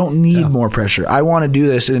already. So I don't need more pressure. I want to do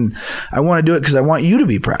this, and I want to do it because I want you to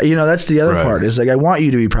be proud. You know, that's the other part, is like, I want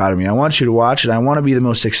you to be proud of me. I want you to watch it. I want to be the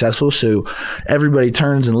most successful. So everybody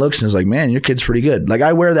turns and looks and is like, man, your kid's pretty good. Like,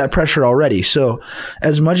 I wear that pressure already. So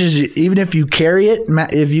as much as even if you carry it,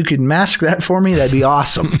 if you could mask that for me, that'd be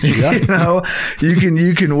awesome. You know,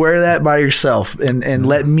 you can wear that by yourself and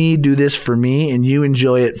let me do this for me, and you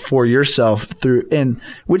enjoy it for yourself through, and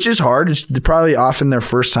which is hard. It's probably often their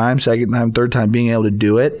first time, second time, third time being able to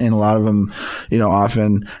do it. And a lot of them, you know,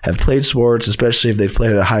 often have played sports, especially if they've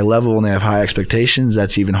played at a high level and they have high expectations.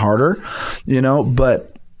 That's even harder, you know,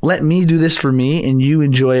 but let me do this for me and you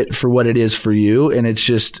enjoy it for what it is for you. And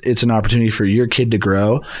it's an opportunity for your kid to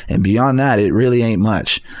grow. And beyond that, it really ain't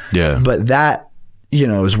much. Yeah. But that, you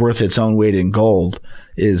know, is worth its own weight in gold,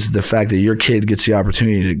 is the fact that your kid gets the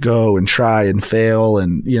opportunity to go and try and fail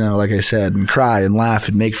and, you know, like I said, and cry and laugh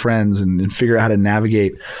and make friends and figure out how to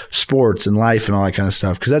navigate sports and life and all that kind of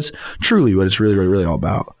stuff. Because that's truly what it's really, really, really all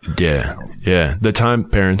about. Yeah. Yeah. The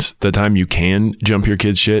time you can jump your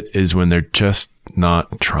kid's shit is when they're just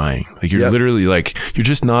not trying. Like, you're literally like, you're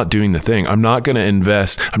just not doing the thing. I'm not going to pay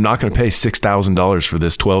 $6,000 for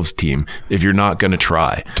this 12s team if you're not going to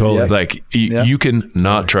try. Totally. Like, you can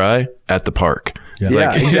not try at the park. Yeah,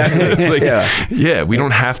 like, exactly. Like, we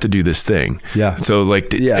don't have to do this thing. Yeah. So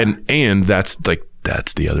like, and that's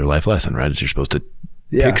the other life lesson, right? Is you're supposed to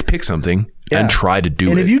pick something and try to do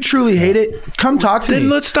it. And if you truly hate it, come talk to me. Then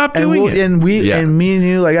let's stop doing it. And me and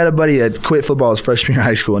you, I got a buddy that quit football his freshman year of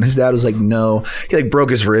high school, and his dad was like, no. He like broke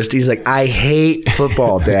his wrist. He's like, I hate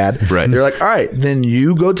football, Dad. Right. And they're like, all right, then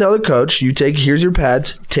you go tell the coach, here's your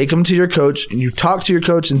pads, take them to your coach, and you talk to your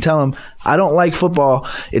coach and tell him, I don't like football.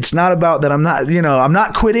 It's not about that. I'm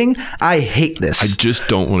not quitting. I hate this. I just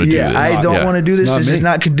don't want to do this. I don't want to do this. This is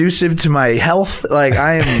not conducive to my health. Like,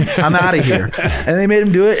 I'm out of here. And they made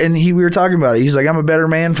him do it. And we were talking about it. He's like, I'm a better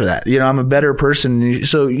man for that. You know, I'm a better person.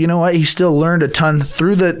 So you know what? He still learned a ton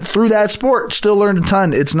through that sport. Still learned a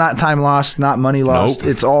ton. It's not time lost, not money lost.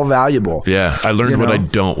 Nope. It's all valuable. Yeah, I learned what I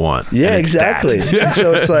don't want. Yeah, exactly. And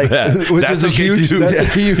so it's like, which is a huge.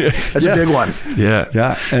 That's a big one. Yeah,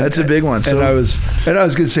 and that's a big one. So, and I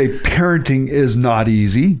was going to say, parenting is not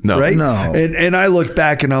easy. No, right? No. And I look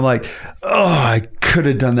back and I'm like, oh, I could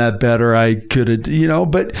have done that better. I could have, you know,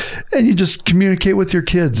 and you just communicate with your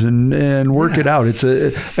kids and work it out. It's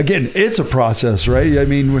a process, right? I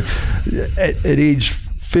mean, at age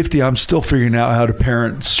 50, I'm still figuring out how to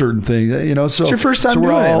parent certain things, you know. So it's your first time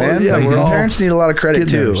doing it, man. Yeah, parents need a lot lot of credit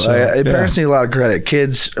too. Parents need a lot of credit.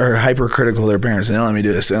 Kids are hypercritical of their parents. They don't let me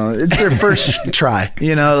do this. It's their first try.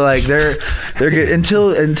 You know, like they're good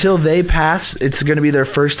until they pass. It's going to be their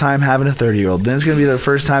first time having a 30-year-old. Then it's going to be their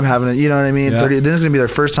first time having a, you know what I mean? 30. Then it's going to be their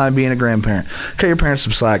first time being a grandparent. Cut your parents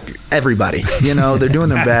some slack. Everybody, you know, they're doing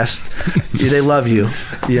their best. They love you,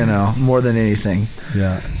 you know, more than anything.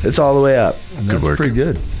 Yeah, it's all the way up. And that's pretty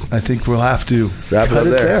good. I think we'll have to wrap it up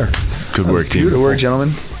there. Good work, team. Good work,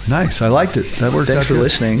 gentlemen. Nice. I liked it. That worked. Thanks for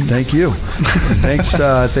listening. Thank you. Thanks,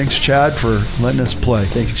 Chad, for letting us play.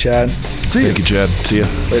 Thank you, Chad. Thank you, Chad. See ya.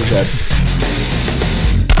 Later, Chad.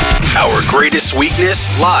 Our greatest weakness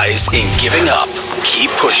lies in giving up. Keep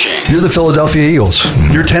pushing. You're the Philadelphia Eagles.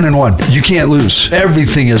 You're 10-1. You can't lose.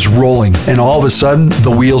 Everything is rolling, and all of a sudden, the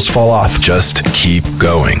wheels fall off. Just keep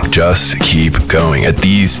going. Just keep going at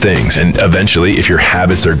these things. And eventually, if your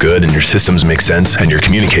habits are good and your systems make sense and your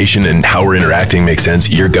communication and how we're interacting makes sense,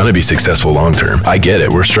 you're going to be successful long term. I get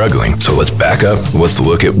it. We're struggling. So let's back up. Let's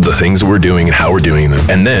look at the things that we're doing and how we're doing them.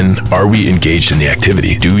 And then, are we engaged in the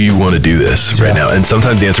activity? Do you want to do this right now? And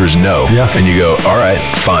sometimes the answer is no. Yeah. And you go, all right,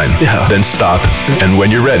 fine. Yeah. Then stop. And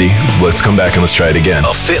when you're ready, let's come back and let's try it again.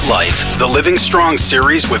 A Fit Life, the Living Strong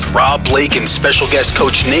series with Rob Blake and special guest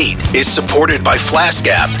coach Nate, is supported by Flask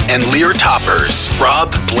App and Lear Toppers.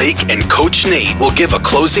 Rob, Blake, and Coach Nate will give a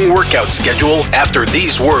closing workout schedule after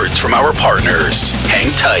these words from our partners.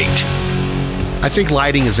 Hang tight. I think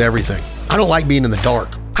lighting is everything. I don't like being in the dark.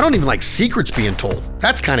 I don't even like secrets being told.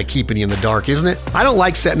 That's kind of keeping you in the dark, isn't it? I don't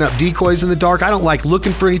like setting up decoys in the dark. I don't like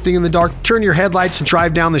looking for anything in the dark. Turn your headlights and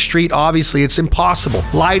drive down the street. Obviously, it's impossible.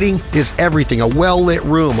 Lighting is everything. A well-lit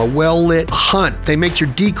room, a well-lit hunt. They make your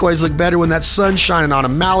decoys look better when that sun's shining on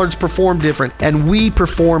them. Mallards perform different, and we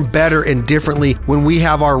perform better and differently when we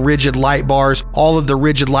have our rigid light bars, all of the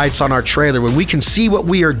rigid lights on our trailer, when we can see what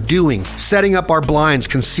we are doing, setting up our blinds,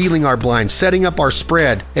 concealing our blinds, setting up our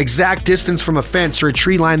spread, exact distance from a fence or a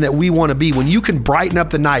tree line that we want to be. When you can brighten up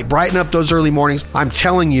the night, brighten up those early mornings, I'm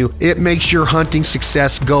telling you, it makes your hunting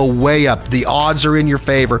success go way up. The odds are in your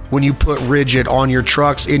favor when you put rigid on your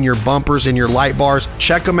trucks, in your bumpers, in your light bars.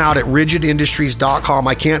 Check them out at rigidindustries.com.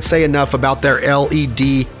 I can't say enough about their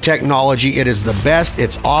LED technology. It is the best.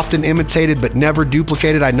 It's often imitated but never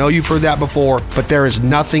duplicated. I know you've heard that before, but there is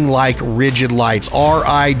nothing like rigid lights.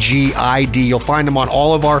 RIGID. You'll find them on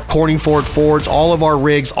all of our Corning Ford Fords, all of our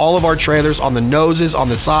rigs, all of our trailers, on the noses, on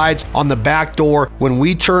the sides, on the back door. When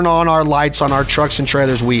we turn on our lights on our trucks and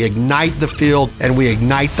trailers, we ignite the field and we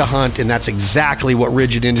ignite the hunt, and that's exactly what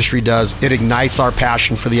Rigid Industry does. It ignites our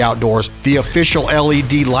passion for the outdoors. The official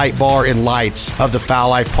LED light bar and lights of the Foul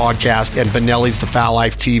Life podcast and Benelli's The Foul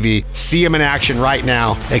Life TV. See them in action right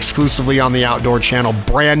now, exclusively on the Outdoor Channel.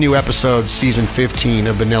 Brand new episodes, season 15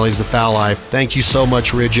 of Benelli's The Foul Life. Thank you so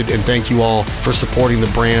much, Rigid, and thank you all for supporting the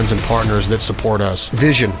brands and partners that support us.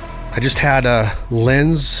 Vision. I just had a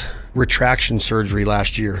lens retraction surgery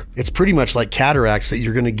last year. It's pretty much like cataracts that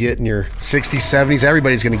you're going to get in your 60s, 70s.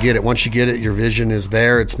 Everybody's going to get it. Once you get it, your vision is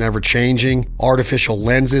there. It's never changing. Artificial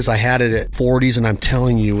lenses. I had it at 40s, and I'm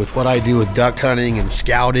telling you, with what I do with duck hunting and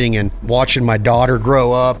scouting and watching my daughter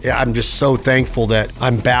grow up, I'm just so thankful that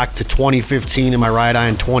I'm back to 2015 in my right eye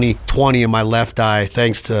and 2020 in my left eye,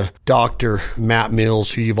 thanks to Dr. Matt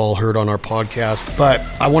Mills, who you've all heard on our podcast. But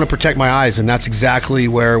I want to protect my eyes, and that's exactly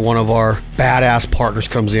where one of our badass partners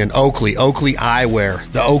comes in. Oakley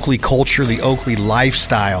Eyewear, the Oakley culture, the Oakley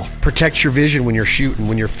lifestyle. Protect your vision when you're shooting,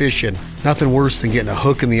 when you're fishing. Nothing worse than getting a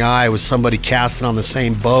hook in the eye with somebody casting on the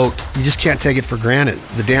same boat. You just can't take it for granted.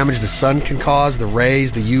 The damage the sun can cause, the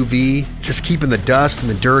rays, the UV, just keeping the dust and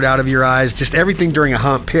the dirt out of your eyes, just everything during a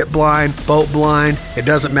hunt. Pit blind, boat blind, it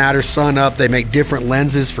doesn't matter, sun up. They make different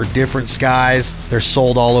lenses for different skies. They're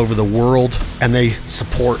sold all over the world, and they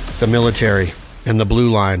support the military and the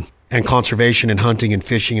Blue Line and conservation and hunting and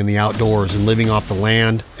fishing in the outdoors and living off the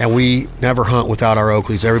land. And we never hunt without our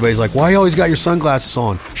Oakleys. Everybody's like, why you always got your sunglasses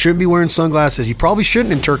on? Shouldn't be wearing sunglasses. You probably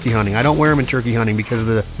shouldn't in turkey hunting. I don't wear them in turkey hunting because of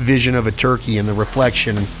the vision of a turkey and the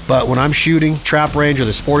reflection. But when I'm shooting trap range or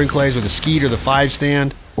the sporting clays or the skeet or the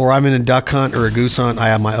 5-stand, or I'm in a duck hunt or a goose hunt, I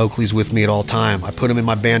have my Oakleys with me at all time. I put them in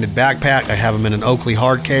my banded backpack. I have them in an Oakley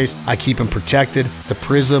hard case. I keep them protected. The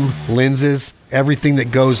prism lenses, everything that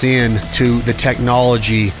goes into the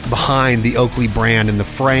technology behind the Oakley brand and the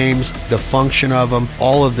frames, the function of them,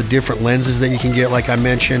 all of the different lenses that you can get, like I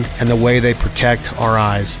mentioned, and the way they protect our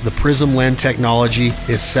eyes. The prism lens technology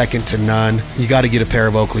is second to none. You got to get a pair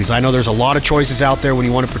of Oakleys. I know there's a lot of choices out there when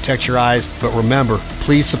you want to protect your eyes, but remember,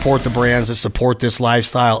 please support the brands that support this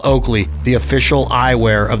lifestyle. Oakley, the official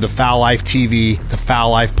eyewear of the Foul Life TV, the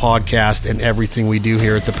Foul Life podcast, and everything we do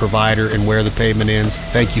here at the Provider and Where the Pavement Ends.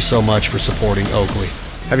 Thank you so much for supporting Oakley.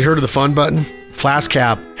 Have you heard of the fun button? Flask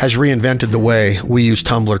Cap has reinvented the way we use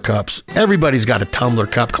tumbler cups. Everybody's got a tumbler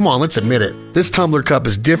cup. Come on, let's admit it. This tumbler cup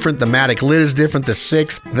is different. The Matic lid is different. The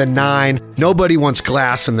 6, the 9. Nobody wants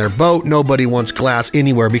glass in their boat. Nobody wants glass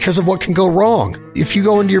anywhere because of what can go wrong. If you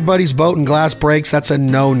go into your buddy's boat and glass breaks, that's a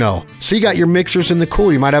no-no. So you got your mixers in the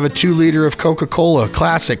cooler. You might have a 2-liter of Coca-Cola,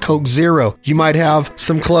 Classic, Coke Zero. You might have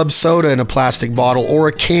some club soda in a plastic bottle or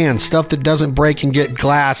a can, stuff that doesn't break and get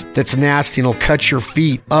glass that's nasty and will cut your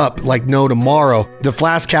feet up like no tomorrow. tomorrow, the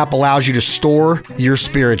flask cap allows you to store your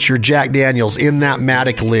spirits, your Jack Daniels, in that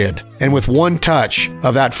Matic lid. And with one touch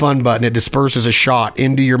of that fun button, it disperses a shot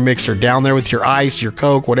into your mixer down there with your ice, your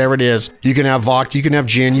Coke, whatever it is. You can have vodka, you can have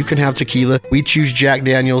gin, you can have tequila. We choose Jack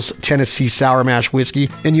Daniels Tennessee Sour Mash Whiskey,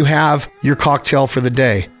 and you have your cocktail for the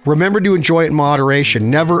day. Remember to enjoy it in moderation.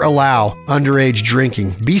 Never allow underage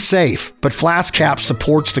drinking. Be safe. But Flask Cap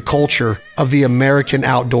supports the culture of the American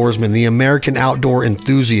outdoorsman, the American outdoor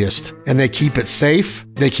enthusiast. And they keep it safe,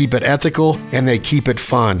 they keep it ethical, and they keep it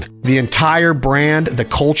fun. The entire brand, the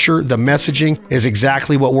culture, the messaging is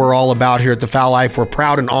exactly what we're all about here at The Foul Life. We're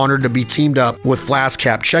proud and honored to be teamed up with Flask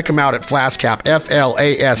Cap. Check them out at Flaskcap,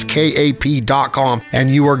 FLASKAP.com, and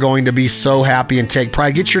you are going to be so happy and take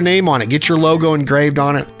pride. Get your name on it. Get your logo engraved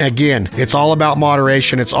on it. Again, it's all about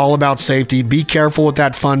moderation. It's all about safety. Be careful with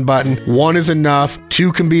that fun button. 1 is enough.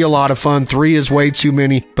 2 can be a lot of fun. 3 is way too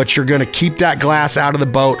many, but you're going to keep that glass out of the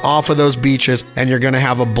boat, off of those beaches, and you're going to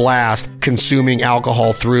have a blast consuming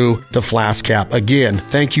alcohol through the Flask Cap. Again,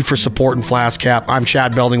 thank you for supporting Flask Cap. I'm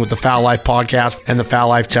Chad Belding with the Foul Life Podcast and the Foul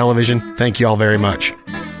Life Television. Thank you all very much.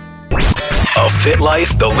 A Fit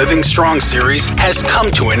Life, the Living Strong series has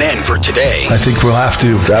come to an end for today. I think we'll have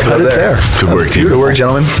to wrap it up there. Good work, team. Good work,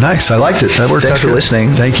 gentlemen. Nice. I liked it. That worked out Thanks for good.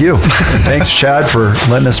 listening. Thank you. And thanks, Chad, for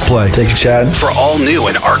letting us play. Thank you, Chad. For all new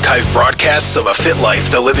and archived broadcasts of A Fit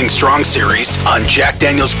Life, the Living Strong series on Jack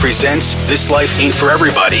Daniels Presents This Life Ain't For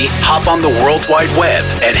Everybody, hop on the World Wide Web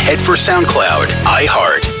and head for SoundCloud,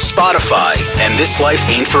 iHeart, Spotify, and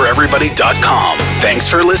thislifeaintforeverybody.com. Thanks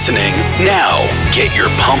for listening. Now, get your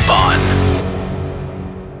pump on.